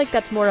you feel like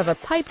that's more of a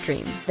pipe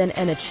dream than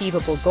an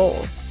achievable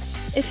goal?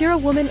 If you're a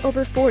woman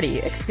over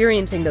 40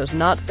 experiencing those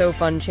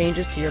not-so-fun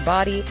changes to your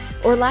body,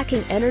 or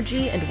lacking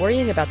energy and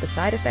worrying about the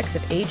side effects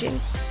of aging,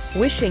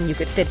 wishing you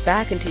could fit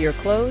back into your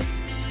clothes,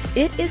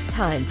 it is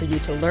time for you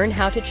to learn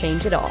how to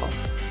change it all.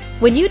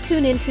 When you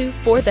tune into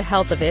For the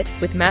Health of It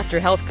with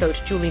Master Health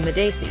Coach Juli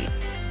Madacey,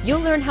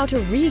 you'll learn how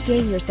to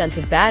regain your sense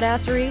of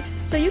badassery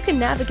so you can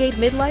navigate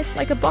midlife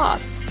like a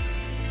boss.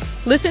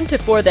 Listen to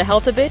For the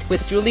Health of It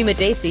with Juli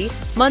Madacey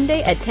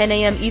Monday at 10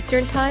 a.m.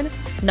 Eastern Time,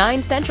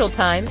 9 Central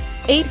Time,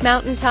 8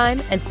 Mountain Time,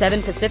 and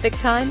 7 Pacific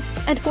Time,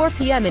 and 4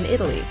 p.m. in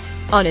Italy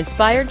on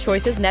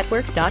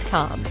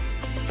InspiredChoicesNetwork.com.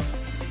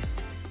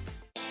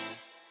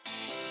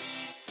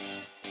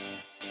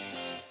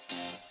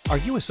 Are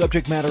you a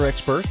subject matter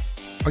expert?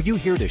 Are you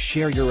here to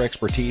share your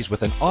expertise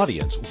with an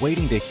audience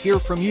waiting to hear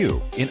from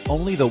you in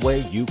only the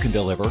way you can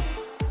deliver?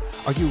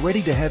 Are you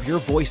ready to have your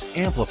voice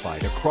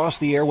amplified across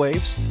the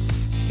airwaves?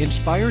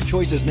 Inspired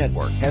Choices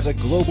Network has a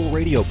global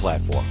radio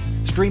platform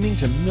streaming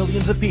to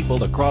millions of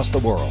people across the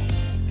world.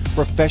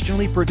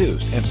 Professionally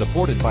produced and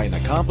supported by an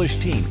accomplished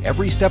team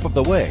every step of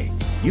the way,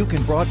 you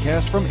can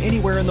broadcast from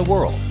anywhere in the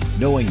world,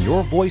 knowing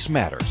your voice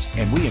matters,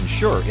 and we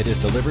ensure it is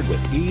delivered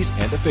with ease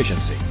and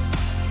efficiency.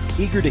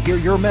 Eager to hear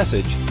your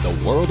message, the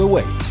world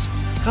awaits.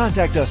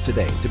 Contact us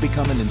today to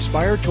become an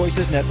Inspired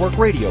Choices Network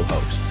radio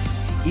host.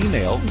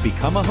 Email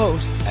become a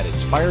host at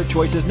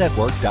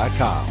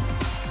inspiredchoicesnetwork.com.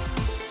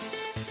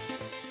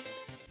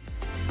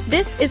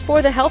 This is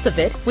For the Health of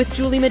It with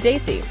Juli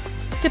Madacey.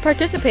 To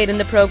participate in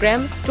the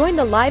program, join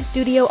the live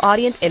studio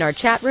audience in our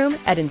chat room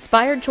at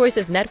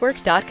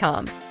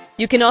inspiredchoicesnetwork.com.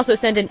 You can also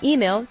send an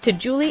email to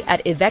Juli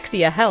at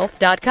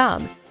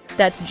evexiahealth.com.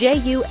 That's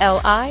Juli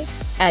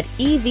at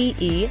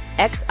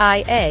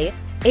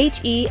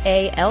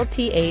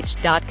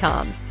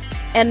evexiahealth.com.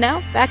 And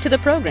now, back to the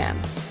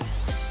program.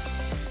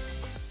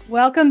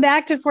 Welcome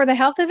back to For the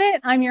Health of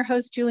It. I'm your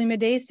host, Juli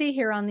Madacey,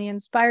 here on the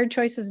Inspired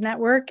Choices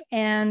Network,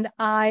 and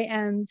I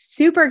am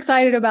super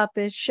excited about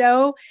this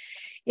show.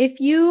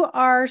 If you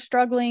are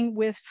struggling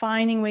with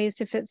finding ways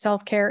to fit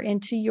self-care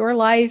into your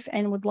life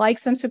and would like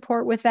some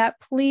support with that,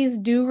 please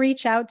do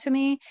reach out to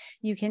me.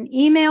 You can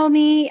email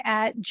me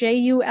at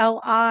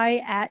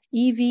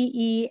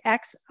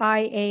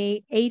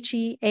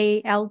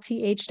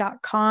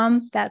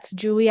juli@evexiahealth.com. That's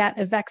Juli at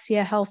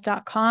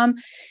evexiahealth.com.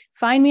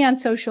 Find me on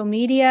social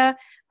media.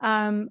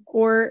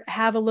 Or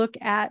have a look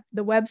at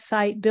the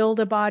website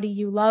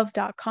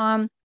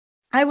buildabodyyoulove.com.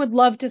 I would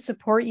love to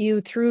support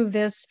you through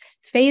this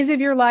phase of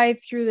your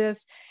life, through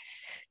this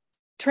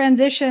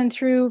transition,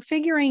 through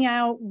figuring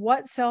out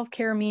what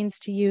self-care means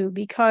to you,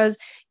 because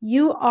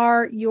you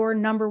are your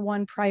number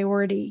one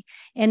priority.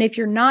 And if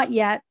you're not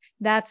yet,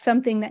 that's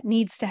something that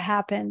needs to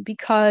happen,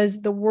 because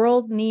the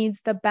world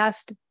needs the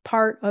best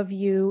part of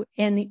you.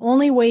 And the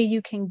only way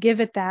you can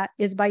give it that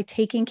is by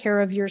taking care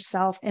of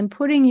yourself and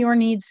putting your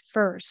needs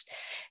first.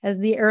 As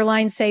the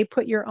airlines say,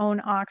 put your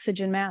own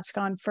oxygen mask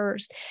on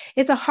first.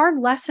 It's a hard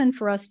lesson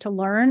for us to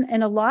learn.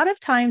 And a lot of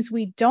times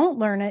we don't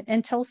learn it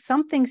until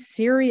something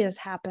serious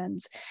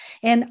happens.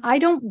 And I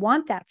don't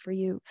want that for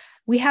you.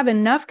 We have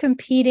enough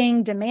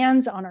competing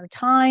demands on our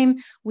time.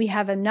 We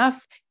have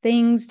enough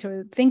things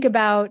to think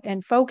about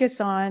and focus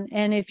on.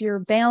 And if you're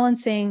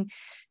balancing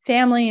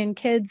family and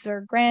kids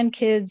or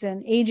grandkids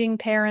and aging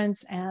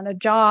parents and a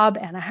job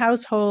and a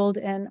household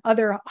and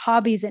other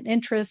hobbies and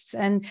interests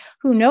and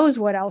who knows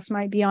what else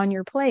might be on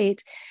your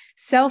plate,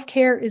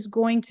 self-care is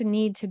going to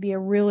need to be a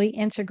really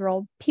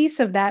integral piece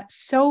of that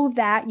so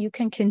that you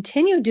can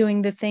continue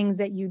doing the things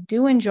that you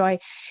do enjoy.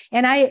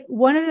 And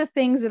one of the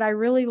things that I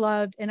really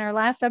loved in our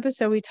last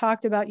episode, we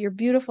talked about your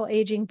beautiful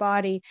aging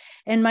body.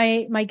 And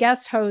my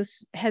guest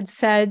host had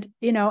said,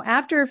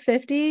 after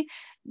 50,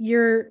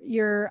 your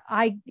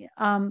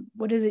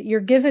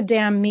give a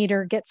damn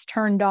meter gets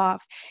turned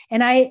off.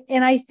 And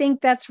I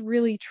think that's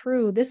really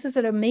true. This is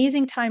an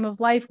amazing time of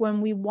life when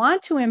we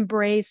want to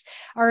embrace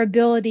our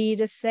ability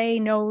to say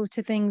no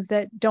to things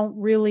that don't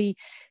really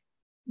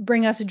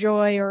bring us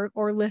joy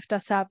or lift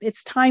us up.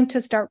 It's time to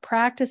start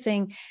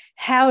practicing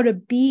how to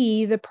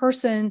be the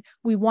person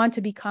we want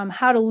to become,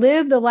 how to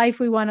live the life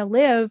we want to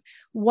live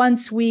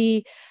once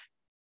we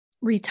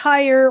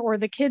retire or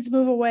the kids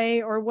move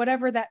away or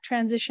whatever that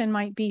transition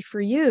might be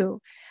for you.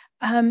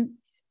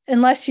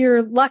 Unless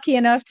you're lucky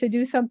enough to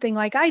do something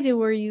like I do,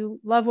 where you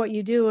love what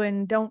you do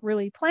and don't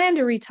really plan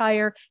to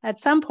retire, at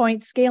some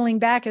point, scaling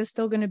back is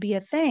still going to be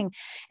a thing.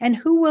 And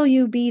who will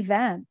you be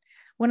then?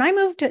 When I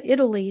moved to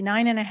Italy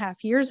 9.5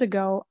 years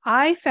ago,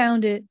 I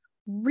found it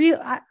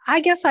real. I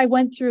guess I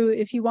went through,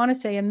 if you want to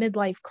say, a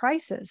midlife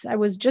crisis. I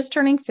was just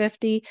turning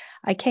 50.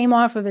 I came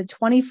off of a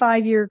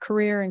 25-year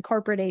career in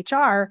corporate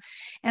HR,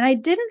 and I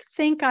didn't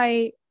think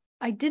I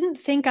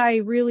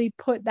really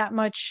put that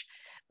much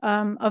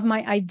of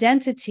my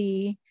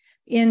identity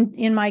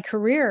in my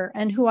career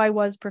and who I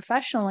was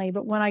professionally.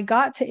 But when I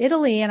got to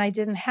Italy and I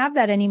didn't have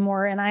that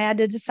anymore, and I had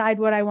to decide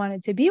what I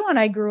wanted to be when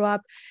I grew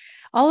up,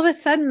 all of a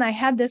sudden I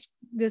had this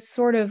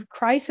sort of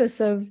crisis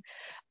of,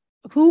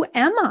 who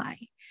am I?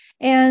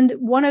 And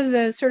one of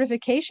the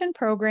certification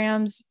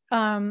programs,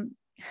 I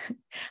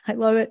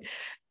love it,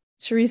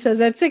 Cherie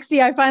says, at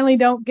 60, I finally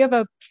don't give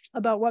a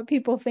about what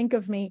people think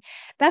of me.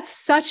 That's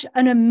such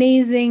an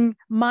amazing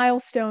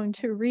milestone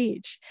to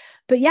reach.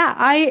 But yeah,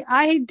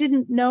 I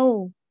didn't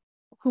know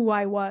who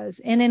I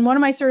was. And in one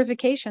of my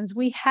certifications,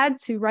 we had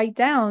to write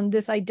down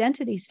this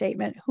identity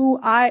statement, who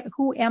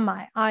am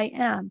I? I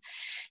am.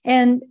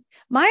 And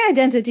my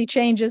identity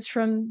changes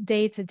from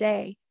day to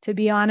day, to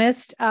be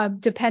honest,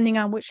 depending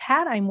on which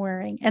hat I'm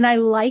wearing. And I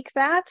like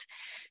that.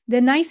 The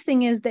nice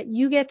thing is that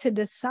you get to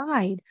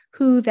decide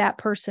who that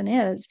person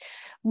is.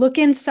 Look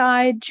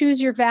inside,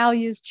 choose your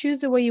values, choose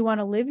the way you want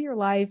to live your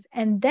life,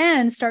 and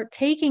then start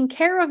taking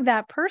care of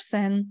that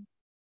person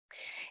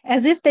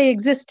as if they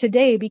exist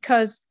today,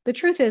 because the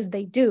truth is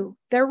they do.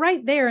 They're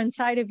right there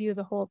inside of you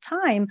the whole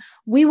time.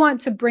 We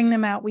want to bring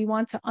them out. We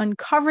want to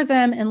uncover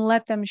them and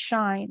let them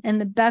shine. And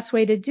the best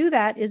way to do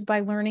that is by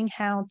learning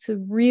how to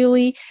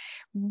really,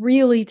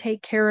 really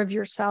take care of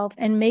yourself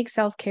and make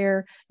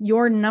self-care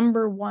your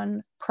number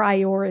one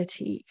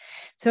priority.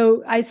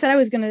 So I said I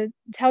was going to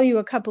tell you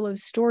a couple of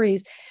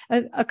stories.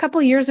 A couple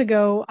of years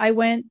ago, I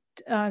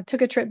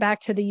took a trip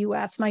back to the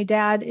US. My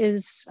dad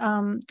is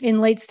in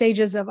late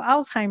stages of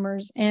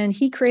Alzheimer's, and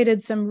he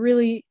created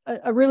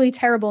a really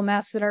terrible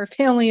mess that our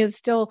family is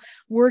still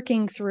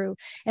working through.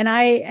 And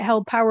I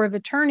held power of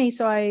attorney,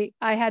 so I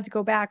had to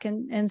go back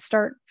and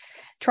start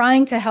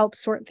trying to help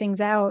sort things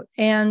out.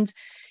 And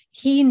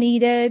he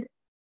needed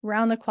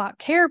round the clock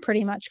care,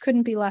 pretty much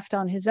couldn't be left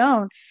on his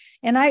own.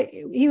 And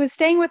he was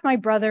staying with my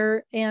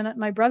brother, and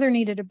my brother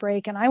needed a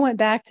break, and I went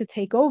back to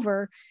take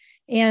over.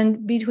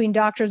 And between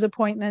doctor's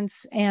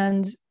appointments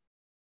and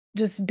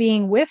just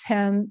being with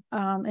him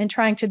and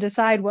trying to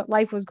decide what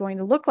life was going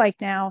to look like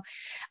now,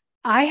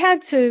 I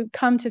had to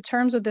come to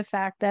terms with the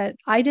fact that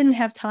I didn't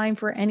have time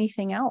for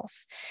anything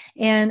else.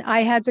 And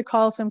I had to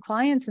call some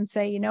clients and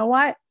say, you know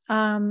what?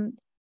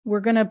 We're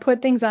going to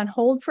put things on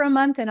hold for a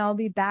month, and I'll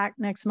be back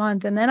next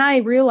month. And then I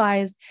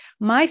realized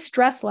my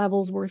stress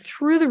levels were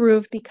through the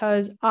roof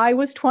because I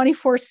was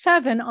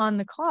 24/7 on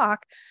the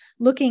clock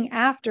looking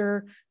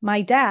after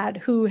my dad,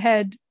 who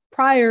had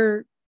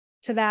prior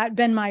to that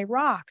been my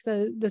rock,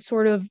 the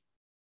sort of,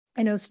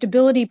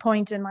 stability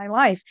point in my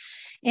life.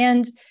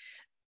 And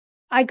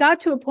I got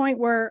to a point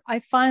where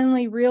I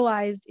finally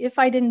realized if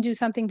I didn't do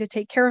something to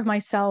take care of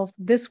myself,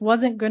 I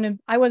wasn't going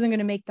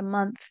to make the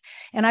month.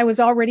 And I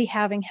was already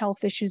having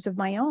health issues of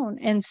my own.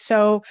 And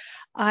so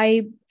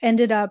I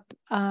ended up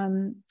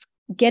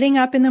getting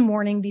up in the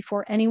morning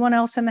before anyone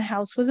else in the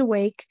house was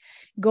awake,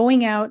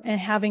 going out and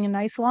having a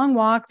nice long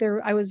walk.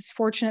 I was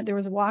fortunate there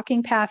was a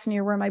walking path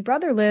near where my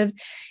brother lived.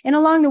 And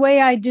along the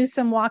way, I'd do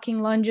some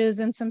walking lunges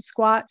and some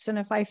squats. And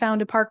if I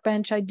found a park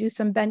bench, I'd do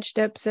some bench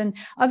dips and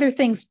other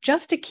things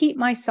just to keep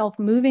myself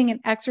moving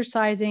and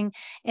exercising.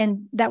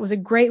 And that was a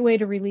great way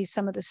to release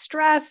some of the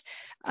stress.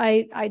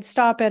 I'd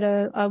stop at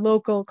a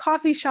local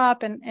coffee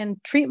shop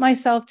and treat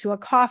myself to a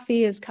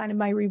coffee as kind of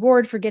my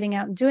reward for getting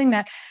out and doing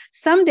that.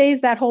 Some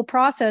days that whole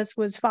process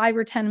was 5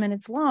 or 10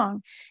 minutes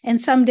long,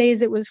 and some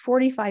days it was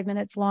 45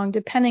 minutes long,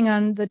 depending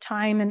on the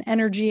time and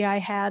energy I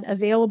had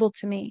available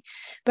to me.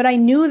 But I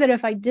knew that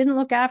if I didn't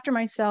look after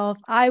myself,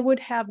 I would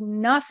have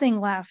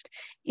nothing left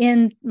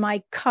in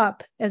my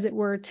cup, as it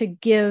were, to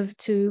give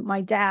to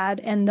my dad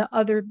and the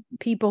other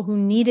people who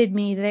needed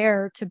me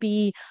there to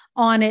be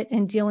on it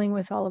and dealing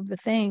with all of the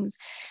things.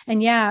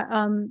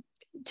 And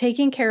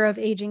taking care of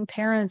aging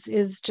parents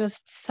is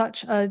just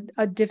such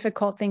a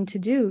difficult thing to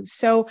do.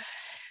 So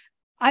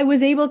I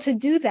was able to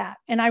do that,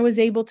 and I was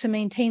able to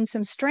maintain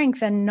some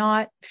strength and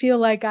not feel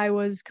like I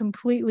was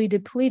completely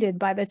depleted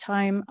by the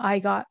time I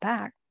got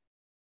back.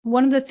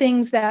 One of the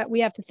things that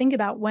we have to think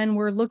about when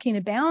we're looking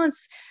to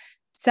balance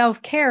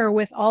self-care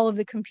with all of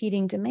the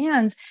competing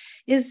demands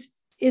is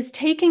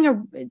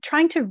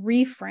trying to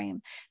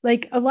reframe.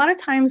 Like, a lot of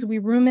times we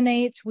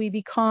ruminate, we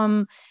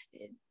become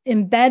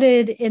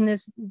embedded in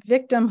this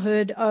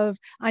victimhood of,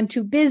 I'm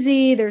too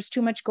busy, there's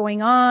too much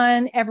going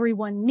on,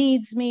 everyone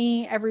needs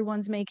me,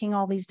 everyone's making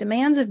all these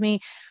demands of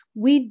me.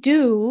 We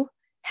do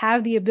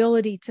have the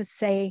ability to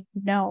say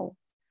no.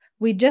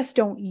 We just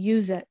don't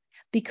use it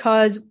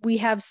because we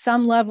have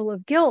some level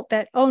of guilt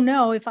that, oh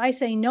no, if I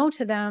say no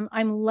to them,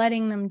 I'm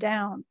letting them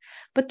down.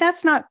 But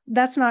that's not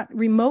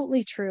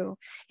remotely true.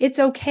 It's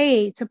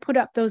okay to put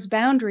up those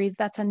boundaries.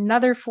 That's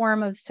another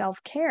form of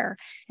self-care,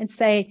 and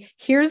say,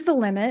 here's the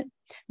limit.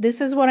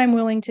 This is what I'm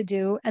willing to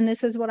do, and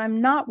this is what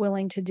I'm not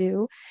willing to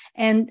do.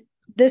 And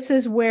this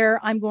is where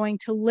I'm going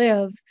to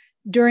live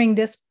during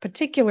this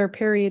particular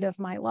period of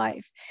my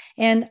life.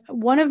 And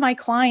one of my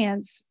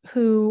clients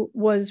who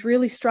was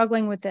really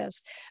struggling with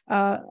this,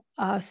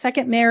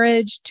 second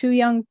marriage, 2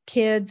 young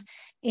kids,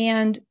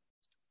 and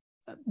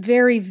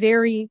very,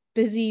 very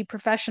busy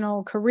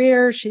professional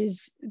career.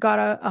 She's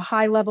got a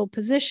high level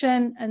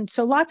position, and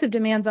so lots of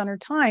demands on her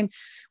time,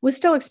 was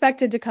still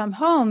expected to come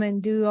home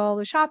and do all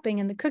the shopping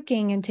and the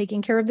cooking and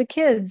taking care of the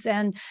kids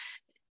and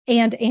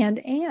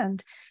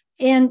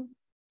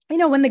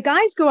when the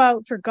guys go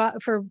out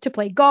to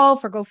play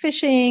golf or go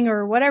fishing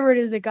or whatever it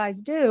is that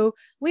guys do,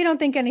 we don't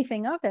think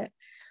anything of it.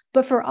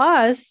 But for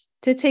us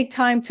to take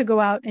time to go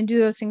out and do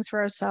those things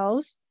for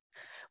ourselves,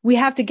 we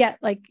have to get,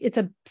 like, it's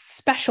a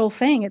special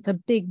thing. It's a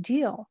big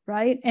deal,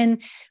 right?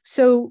 And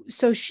so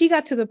she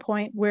got to the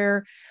point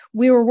where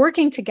we were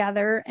working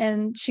together,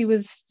 and she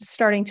was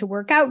starting to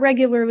work out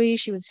regularly.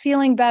 She was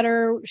feeling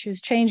better. She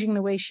was changing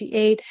the way she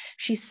ate.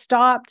 She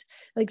stopped,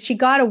 like, she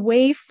got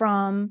away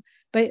from,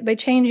 by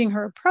changing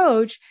her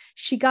approach,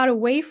 she got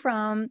away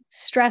from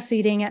stress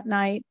eating at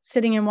night,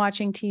 sitting and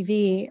watching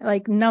TV,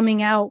 like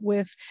numbing out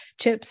with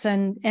chips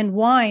and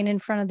wine in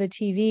front of the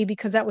TV,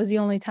 because that was the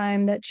only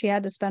time that she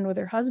had to spend with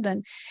her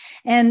husband.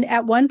 And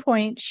at one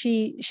point,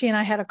 she and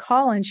I had a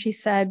call, and she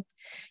said,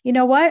 you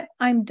know what?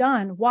 I'm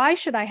done. Why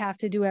should I have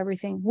to do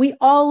everything? We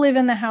all live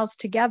in the house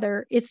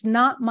together. It's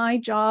not my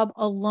job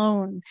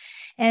alone.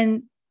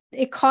 And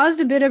it caused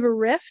a bit of a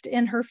rift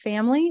in her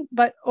family,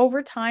 but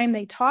over time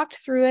they talked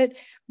through it.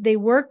 They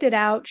worked it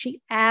out. She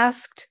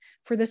asked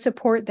for the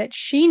support that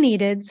she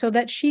needed so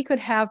that she could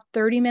have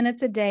 30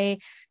 minutes a day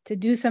to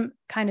do some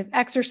kind of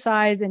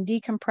exercise and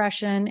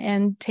decompression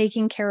and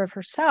taking care of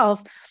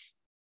herself.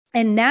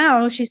 And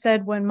now she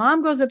said, when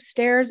mom goes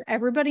upstairs,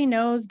 everybody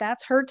knows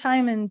that's her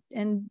time,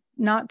 and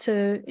not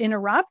to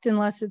interrupt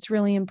unless it's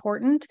really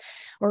important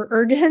or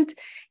urgent.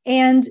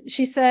 And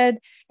she said,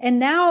 and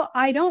now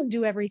I don't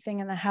do everything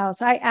in the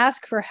house. I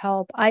ask for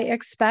help. I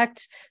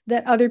expect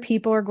that other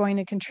people are going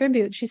to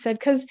contribute. She said,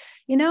 because,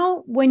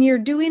 when you're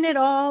doing it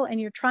all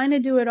and you're trying to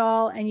do it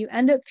all and you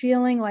end up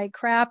feeling like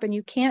crap and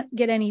you can't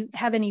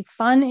have any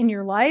fun in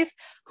your life,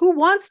 who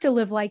wants to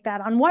live like that?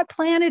 On what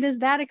planet is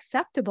that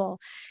acceptable?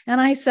 And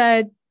I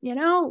said,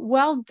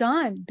 well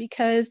done,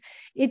 because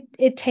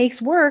it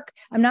takes work.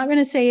 I'm not going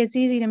to say it's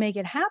easy to make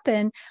it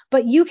happen,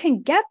 but you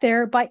can get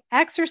there by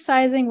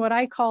exercising what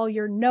I call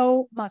your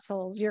no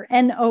muscles, your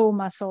NO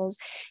muscles.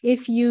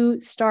 If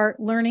you start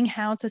learning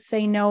how to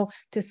say no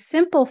to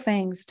simple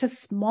things, to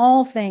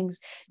small things,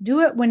 do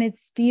it when it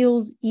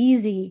feels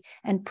easy,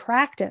 and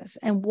practice.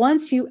 And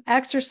once you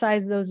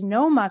exercise those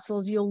no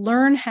muscles, you'll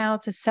learn how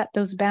to set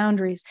those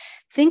boundaries.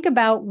 Think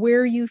about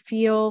where you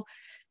feel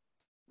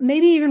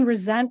maybe even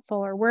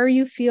resentful, or where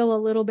you feel a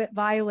little bit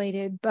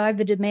violated by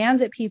the demands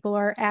that people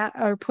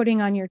are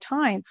putting on your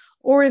time,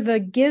 or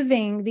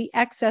the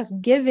excess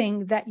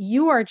giving that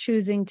you are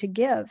choosing to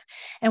give.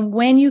 And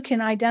when you can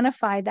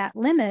identify that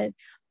limit,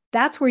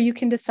 that's where you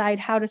can decide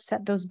how to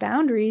set those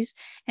boundaries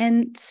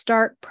and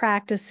start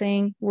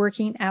practicing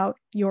working out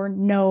your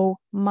no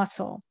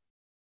muscle.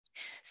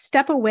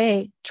 Step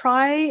away.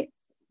 Try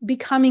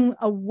becoming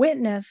a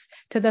witness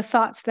to the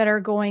thoughts that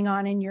are going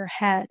on in your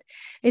head.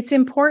 It's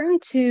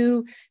important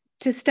to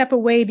step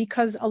away,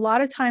 because a lot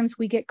of times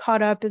we get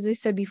caught up, as I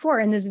said before,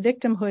 in this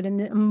victimhood and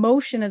the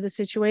emotion of the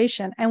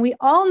situation. And we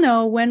all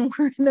know when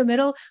we're in the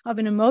middle of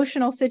an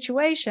emotional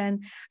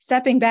situation,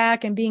 stepping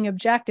back and being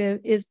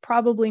objective is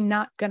probably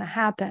not going to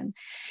happen.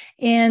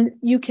 And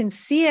you can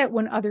see it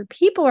when other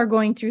people are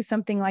going through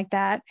something like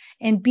that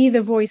and be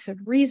the voice of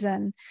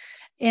reason.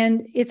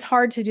 And it's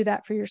hard to do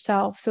that for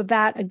yourself. So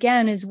that,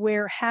 again, is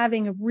where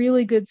having a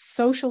really good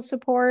social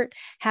support,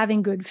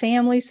 having good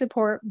family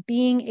support,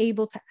 being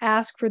able to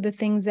ask for the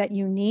things that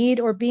you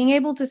need, or being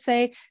able to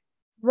say,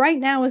 right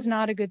now is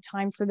not a good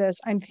time for this.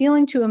 I'm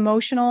feeling too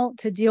emotional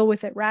to deal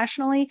with it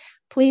rationally.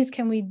 Please,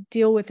 can we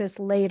deal with this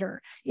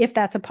later, if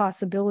that's a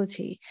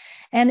possibility?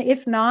 And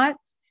if not,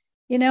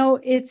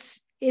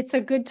 it's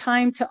a good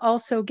time to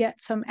also get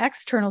some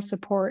external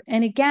support.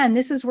 And again,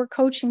 this is where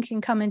coaching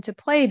can come into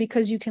play,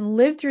 because you can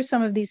live through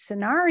some of these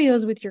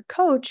scenarios with your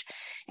coach,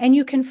 and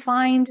you can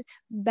find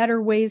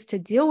better ways to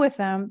deal with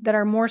them that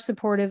are more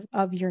supportive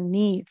of your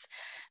needs.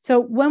 So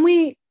when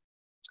we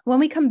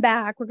come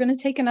back, we're going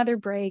to take another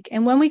break.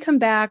 And when we come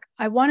back,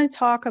 I want to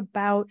talk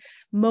about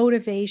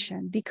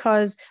motivation,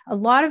 because a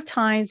lot of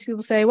times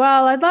people say,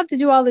 well, I'd love to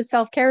do all this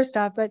self-care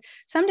stuff, but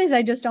some days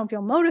I just don't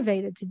feel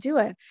motivated to do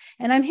it.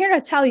 And I'm here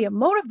to tell you,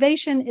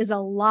 motivation is a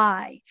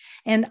lie.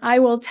 And I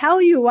will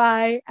tell you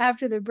why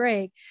after the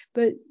break.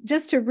 But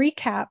just to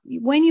recap,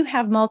 when you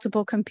have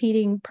multiple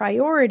competing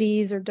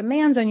priorities or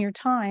demands on your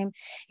time,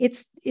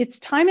 it's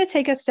time to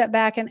take a step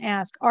back and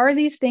ask, are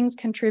these things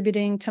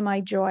contributing to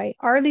my joy?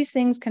 Are these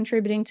things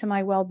contributing to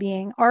my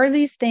well-being? Are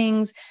these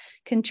things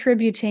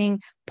contributing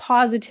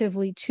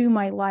positively to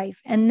my life?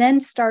 And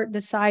then start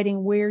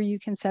deciding where you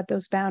can set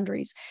those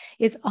boundaries.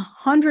 It's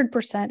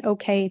 100%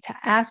 okay to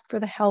ask for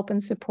the help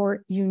and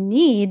support you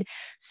need,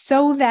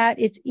 so that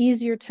it's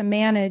easier to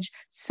manage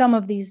some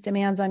of these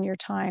demands on your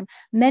time,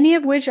 many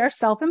of which are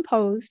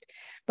self-imposed,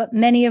 but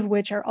many of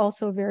which are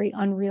also very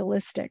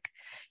unrealistic.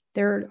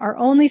 There are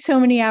only so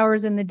many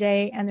hours in the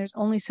day, and there's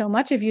only so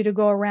much of you to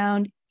go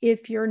around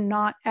if you're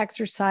not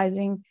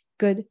exercising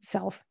good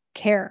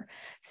self-care.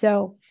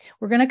 So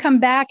we're going to come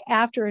back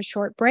after a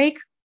short break.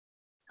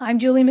 I'm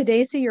Juli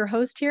Madacey, your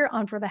host here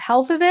on For the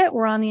Health of It.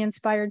 We're on the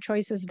Inspired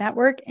Choices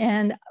Network,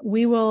 and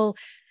we will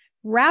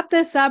wrap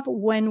this up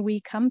when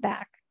we come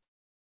back.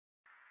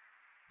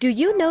 Do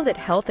you know that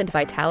health and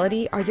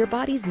vitality are your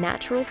body's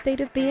natural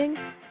state of being?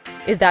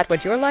 Is that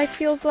what your life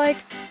feels like?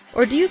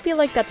 Or do you feel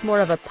like that's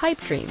more of a pipe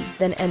dream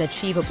than an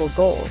achievable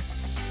goal?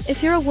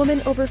 If you're a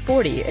woman over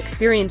 40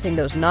 experiencing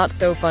those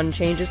not-so-fun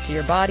changes to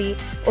your body,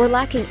 or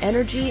lacking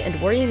energy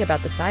and worrying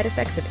about the side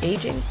effects of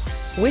aging,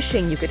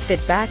 wishing you could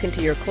fit back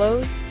into your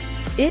clothes,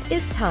 it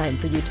is time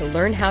for you to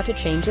learn how to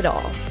change it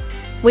all.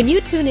 When you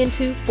tune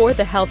into For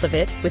the Health of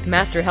It with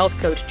Master Health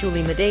Coach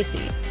Juli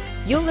Madacey,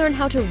 you'll learn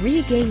how to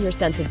regain your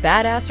sense of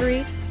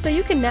badassery so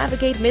you can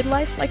navigate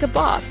midlife like a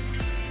boss.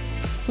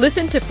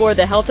 Listen to For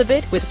the Health of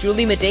It with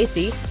Juli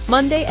Madacey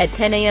Monday at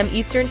 10 a.m.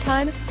 Eastern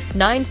Time,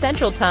 9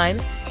 Central Time,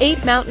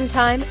 8 Mountain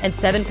Time, and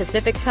 7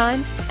 Pacific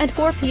Time, and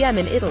 4 p.m.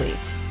 in Italy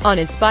on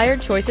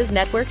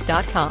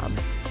InspiredChoicesNetwork.com.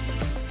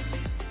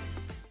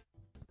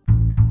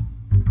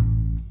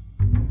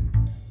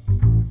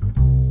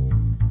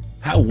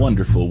 How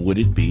wonderful would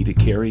it be to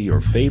carry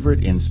your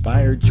favorite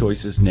Inspired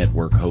Choices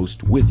Network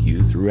host with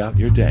you throughout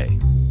your day?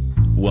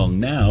 Well,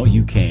 now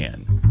you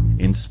can.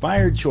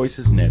 Inspired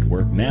Choices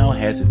Network now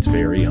has its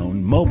very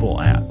own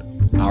mobile app.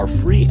 Our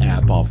free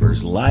app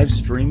offers live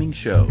streaming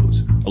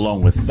shows,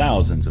 along with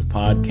thousands of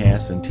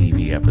podcasts and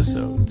TV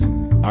episodes.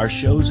 Our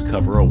shows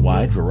cover a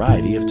wide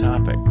variety of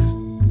topics.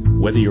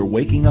 Whether you're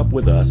waking up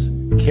with us,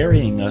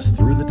 carrying us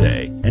through the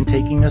day, and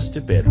taking us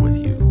to bed with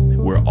you,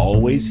 we're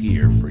always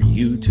here for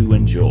you to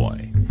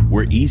enjoy.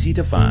 We're easy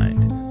to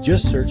find.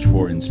 Just search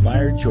for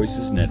Inspired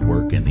Choices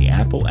Network in the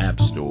Apple App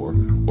Store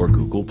or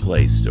Google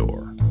Play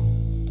Store.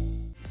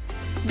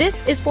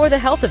 This is For the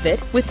Health of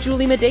It with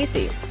Juli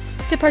Madacey.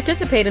 To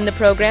participate in the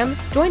program,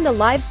 join the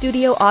live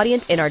studio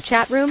audience in our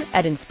chat room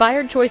at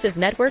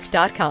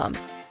InspiredChoicesNetwork.com.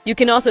 You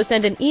can also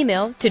send an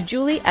email to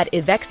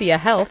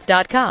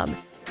julie@evexiahealth.com.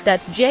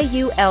 That's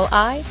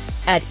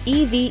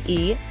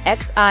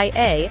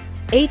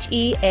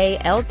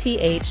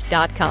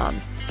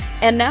JULI@EVEXIAHEALTH.com.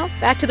 And now,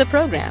 back to the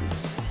program.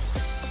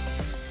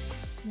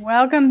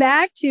 Welcome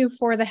back to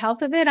For the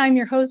Health of It. I'm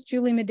your host,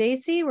 Juli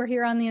Madacey. We're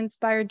here on the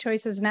Inspired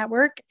Choices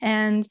Network,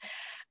 and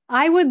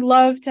I would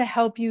love to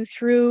help you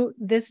through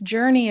this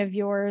journey of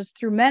yours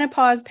through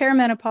menopause,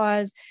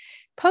 perimenopause,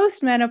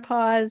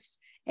 postmenopause,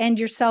 and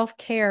your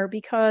self-care,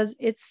 because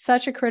it's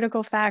such a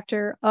critical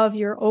factor of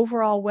your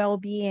overall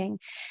well-being.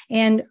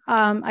 And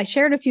I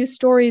shared a few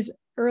stories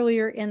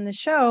earlier in the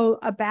show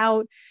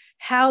about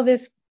how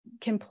this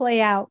can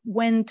play out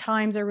when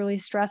times are really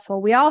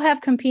stressful. We all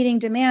have competing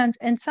demands,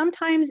 and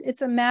sometimes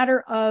it's a matter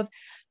of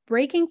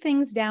breaking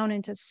things down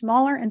into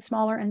smaller and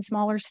smaller and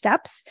smaller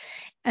steps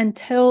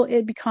until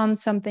it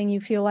becomes something you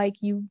feel like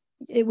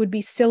it would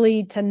be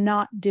silly to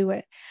not do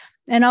it.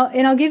 And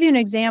I'll give you an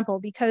example,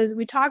 because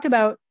we talked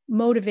about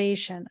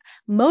motivation.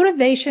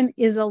 Motivation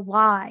is a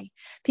lie.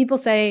 People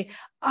say,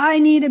 I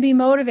need to be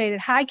motivated.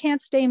 I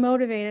can't stay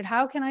motivated.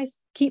 How can I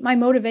keep my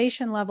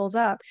motivation levels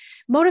up?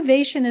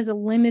 Motivation is a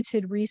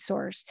limited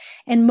resource,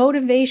 and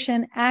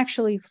motivation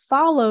actually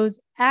follows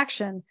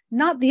action,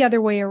 not the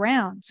other way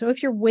around. So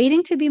if you're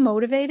waiting to be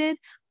motivated,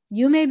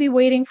 you may be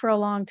waiting for a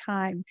long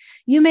time.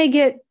 You may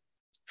get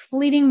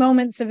fleeting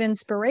moments of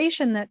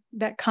inspiration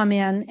that come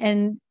in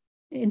and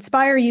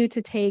inspire you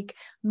to take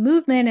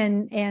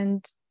movement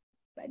and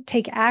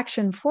take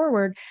action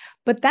forward,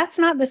 but that's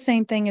not the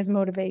same thing as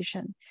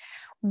motivation.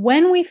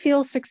 When we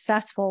feel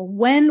successful,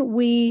 when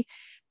we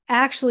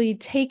actually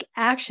take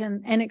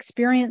action and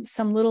experience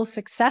some little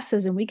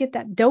successes and we get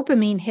that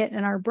dopamine hit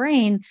in our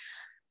brain,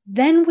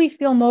 then we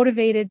feel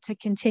motivated to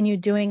continue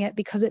doing it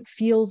because it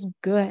feels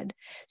good.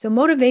 So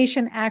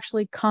motivation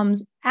actually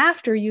comes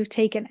after you've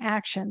taken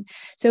action.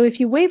 So if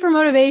you wait for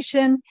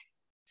motivation,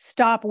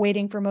 stop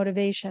waiting for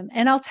motivation.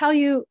 And I'll tell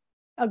you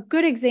a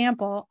good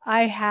example.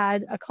 I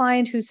had a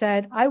client who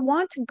said, I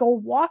want to go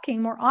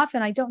walking more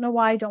often. I don't know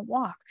why I don't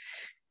walk.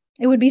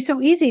 It would be so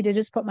easy to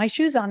just put my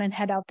shoes on and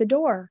head out the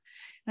door.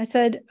 I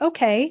said,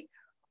 okay,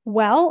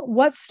 well,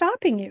 what's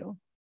stopping you?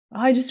 Oh,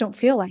 I just don't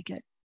feel like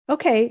it.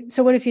 Okay,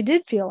 so what if you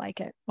did feel like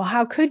it? Well,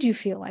 how could you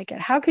feel like it?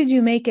 How could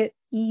you make it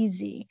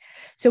easy?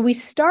 So we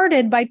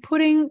started by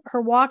putting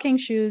her walking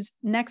shoes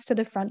next to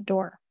the front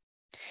door.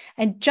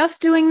 And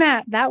just doing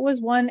that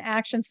was one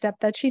action step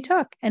that she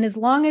took. And as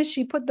long as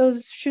she put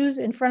those shoes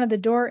in front of the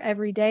door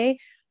every day,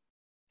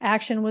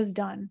 action was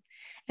done.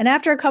 And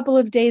after a couple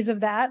of days of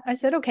that, I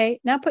said, okay,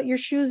 now put your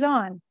shoes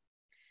on.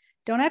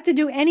 Don't have to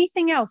do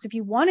anything else. If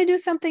you want to do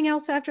something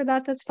else after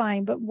that, that's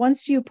fine. But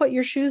once you put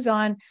your shoes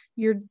on,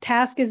 your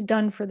task is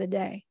done for the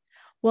day.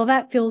 Well,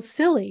 that feels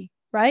silly,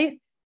 right?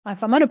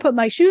 If I'm going to put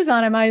my shoes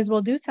on, I might as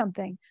well do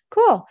something.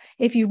 Cool.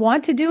 If you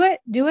want to do it,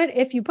 do it.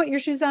 If you put your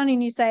shoes on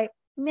and you say,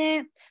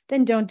 meh,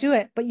 then don't do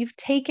it. But you've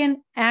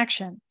taken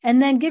action.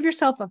 And then give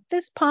yourself a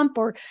fist pump,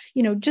 or,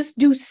 just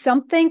do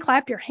something,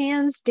 clap your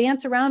hands,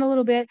 dance around a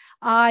little bit.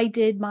 I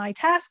did my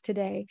task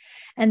today.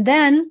 And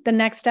then the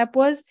next step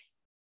was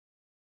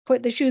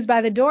put the shoes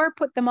by the door,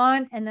 put them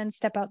on, and then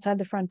step outside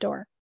the front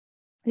door.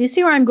 You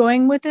see where I'm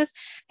going with this?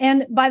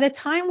 And by the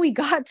time we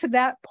got to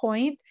that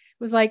point, it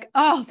was like,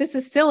 oh, this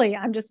is silly.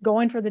 I'm just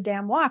going for the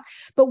damn walk.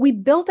 But we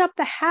built up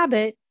the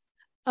habit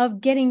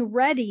of getting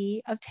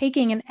ready, of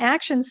taking an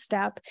action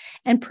step.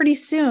 And pretty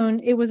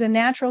soon it was a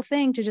natural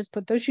thing to just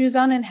put those shoes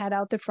on and head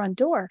out the front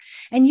door.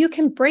 And you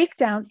can break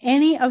down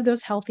any of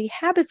those healthy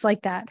habits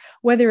like that,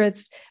 whether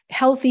it's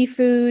healthy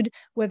food,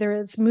 whether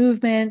it's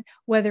movement,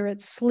 whether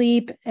it's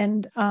sleep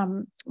and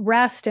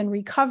rest and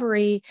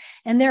recovery.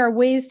 And there are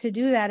ways to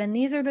do that. And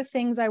these are the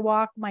things I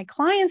walk my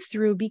clients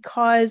through,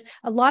 because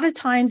a lot of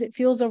times it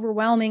feels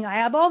overwhelming. I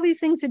have all these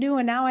things to do,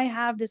 and now I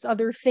have this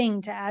other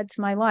thing to add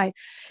to my life.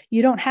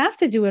 You don't have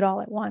to do it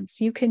all at once.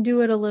 You can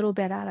do it a little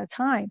bit at a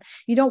time.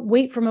 You don't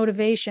wait for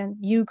motivation.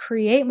 You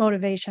create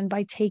motivation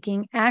by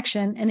taking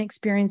action and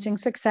experiencing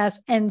success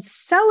and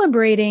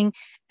celebrating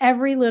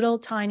every little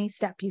tiny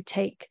step you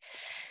take.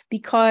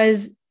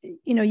 Because,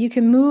 you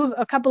can move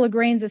a couple of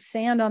grains of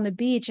sand on the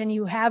beach and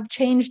you have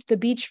changed the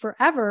beach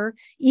forever,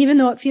 even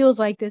though it feels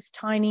like this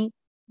tiny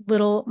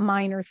little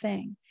minor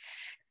thing.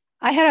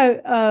 I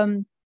had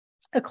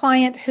a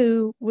client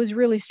who was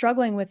really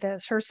struggling with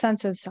this, her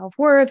sense of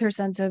self-worth, her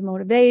sense of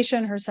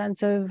motivation, her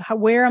sense of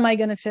where am I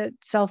going to fit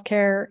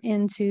self-care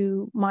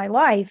into my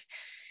life?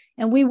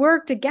 And we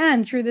worked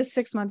again through this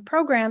 6-month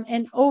program.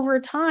 And over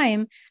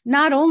time,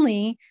 not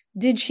only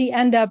did she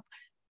end up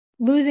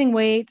losing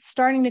weight,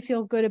 starting to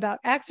feel good about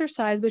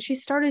exercise, but she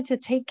started to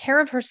take care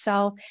of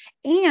herself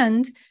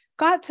and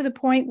got to the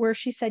point where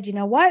she said, you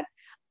know what?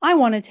 I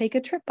want to take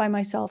a trip by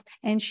myself.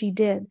 And she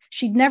did.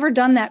 She'd never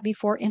done that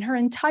before in her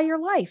entire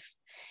life.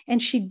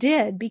 And she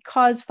did,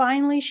 because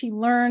finally she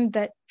learned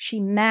that she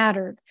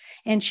mattered,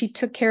 and she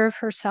took care of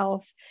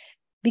herself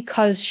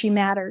because she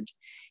mattered.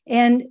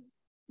 And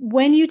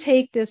when you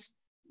take this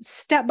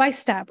step by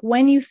step,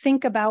 when you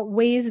think about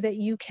ways that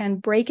you can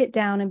break it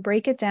down,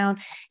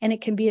 and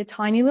it can be a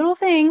tiny little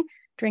thing: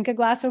 drink a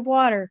glass of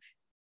water,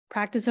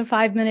 practice a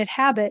 5-minute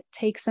habit,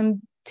 take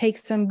some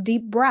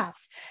deep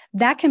breaths.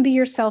 That can be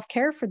your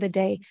self-care for the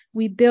day.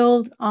 We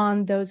build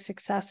on those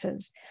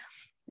successes.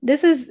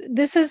 This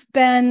has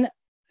been,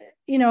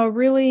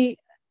 really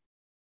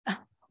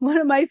one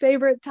of my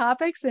favorite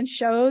topics and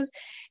shows.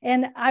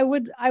 And I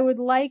would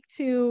like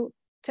to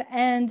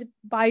end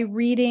by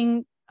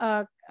reading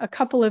a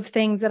couple of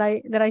things that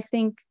I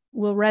think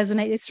will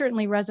resonate. It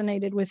certainly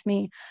resonated with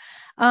me.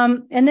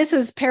 And this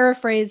is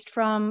paraphrased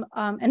from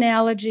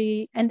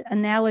Analogy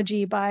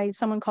by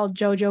someone called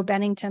Jojo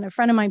Bennington. A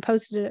friend of mine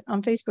posted it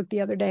on Facebook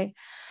the other day.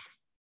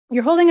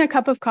 You're holding a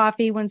cup of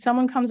coffee when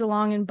someone comes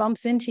along and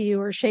bumps into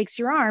you or shakes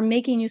your arm,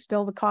 making you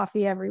spill the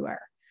coffee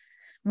everywhere.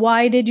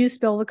 Why did you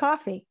spill the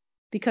coffee?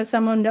 Because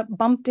someone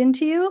bumped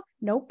into you?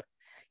 Nope.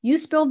 You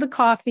spilled the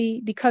coffee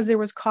because there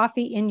was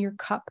coffee in your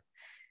cup.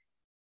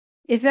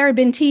 If there had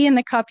been tea in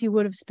the cup, you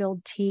would have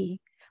spilled tea.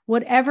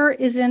 Whatever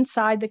is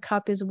inside the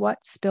cup is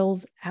what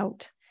spills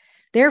out.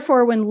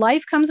 Therefore, when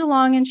life comes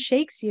along and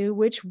shakes you,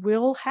 which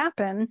will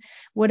happen,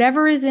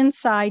 whatever is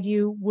inside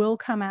you will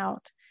come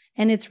out.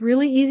 And it's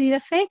really easy to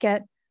fake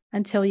it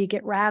until you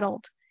get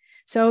rattled.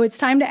 So it's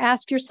time to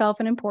ask yourself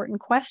an important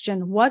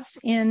question. What's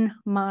in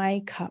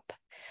my cup?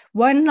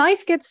 When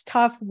life gets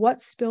tough,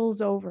 what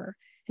spills over?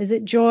 Is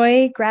it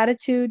joy,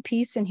 gratitude,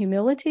 peace, and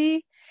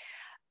humility?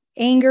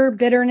 Anger,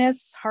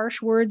 bitterness,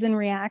 harsh words and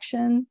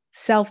reaction,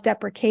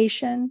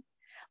 self-deprecation?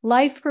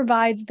 Life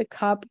provides the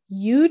cup.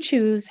 You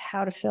choose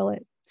how to fill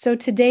it. So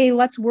today,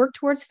 let's work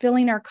towards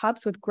filling our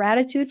cups with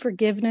gratitude,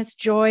 forgiveness,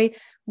 joy,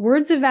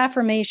 words of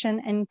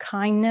affirmation, and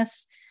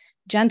kindness,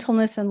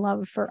 gentleness, and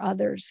love for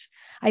others.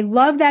 I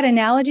love that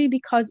analogy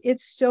because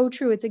it's so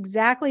true. It's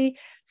exactly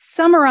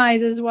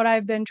summarizes what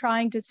I've been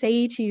trying to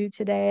say to you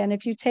today. And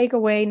if you take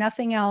away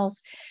nothing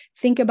else,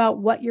 think about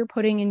what you're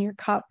putting in your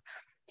cup.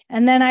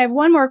 And then I have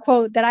one more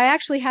quote that I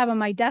actually have on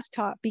my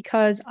desktop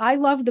because I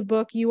love the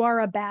book You Are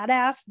a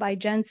Badass by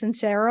Jen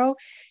Sincero.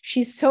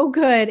 She's so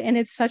good, and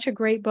it's such a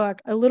great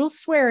book. A little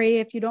sweary.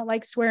 If you don't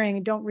like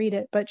swearing, don't read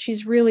it, but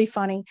she's really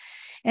funny.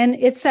 And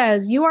it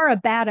says, you are a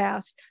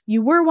badass.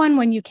 You were one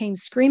when you came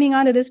screaming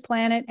onto this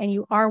planet, and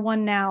you are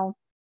one now.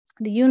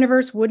 The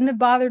universe wouldn't have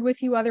bothered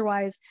with you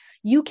otherwise.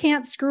 You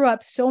can't screw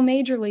up so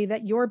majorly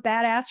that your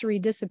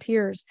badassery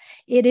disappears.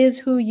 It is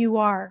who you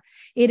are.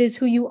 It is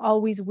who you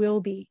always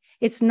will be.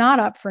 It's not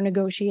up for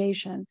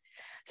negotiation.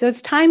 So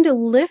it's time to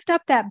lift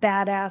up that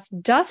badass,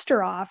 dust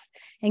her off,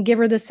 and give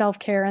her the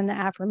self-care and the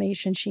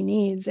affirmation she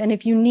needs. And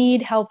if you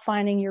need help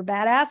finding your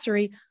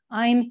badassery,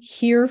 I'm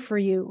here for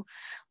you.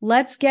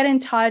 Let's get in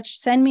touch.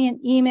 Send me an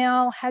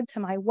email. Head to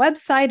my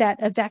website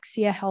at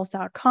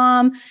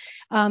avexiahealth.com.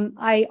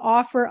 I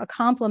offer a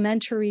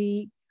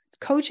complimentary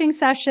coaching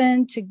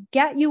session to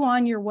get you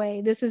on your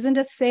way. This isn't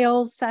a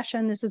sales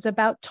session. This is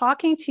about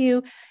talking to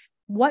you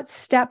what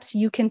steps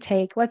you can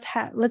take. Let's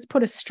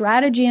put a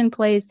strategy in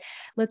place.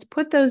 Let's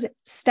put those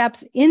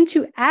steps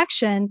into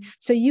action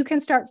so you can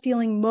start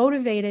feeling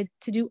motivated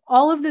to do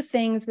all of the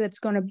things that's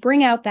going to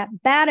bring out that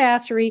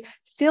badassery,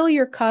 fill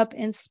your cup,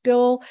 and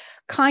spill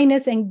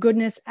kindness and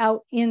goodness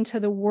out into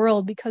the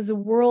world, because the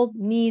world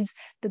needs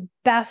the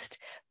best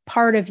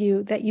part of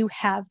you that you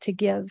have to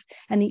give.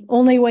 And the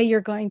only way you're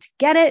going to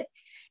get it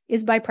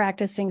is by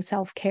practicing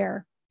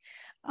self-care.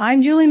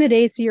 I'm Juli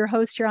Madacey, your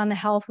host here on The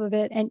Health of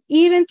It. And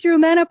even through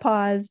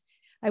menopause,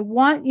 I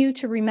want you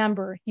to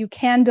remember you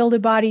can build a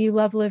body you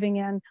love living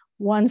in,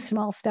 one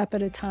small step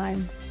at a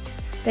time.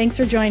 Thanks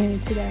for joining me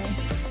today.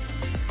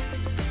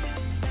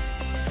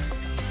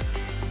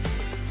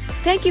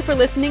 Thank you for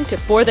listening to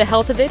For the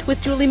Health of It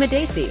with Juli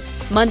Madacey,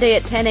 Monday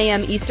at 10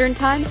 a.m. Eastern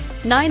Time,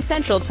 9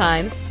 Central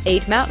Time,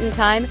 8 Mountain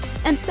Time,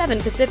 and 7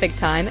 Pacific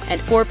Time, and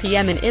 4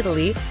 p.m. in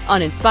Italy on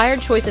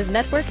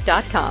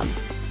InspiredChoicesNetwork.com.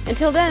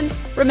 Until then,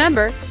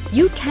 remember,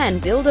 you can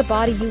build a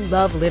body you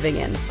love living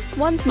in,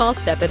 one small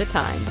step at a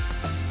time.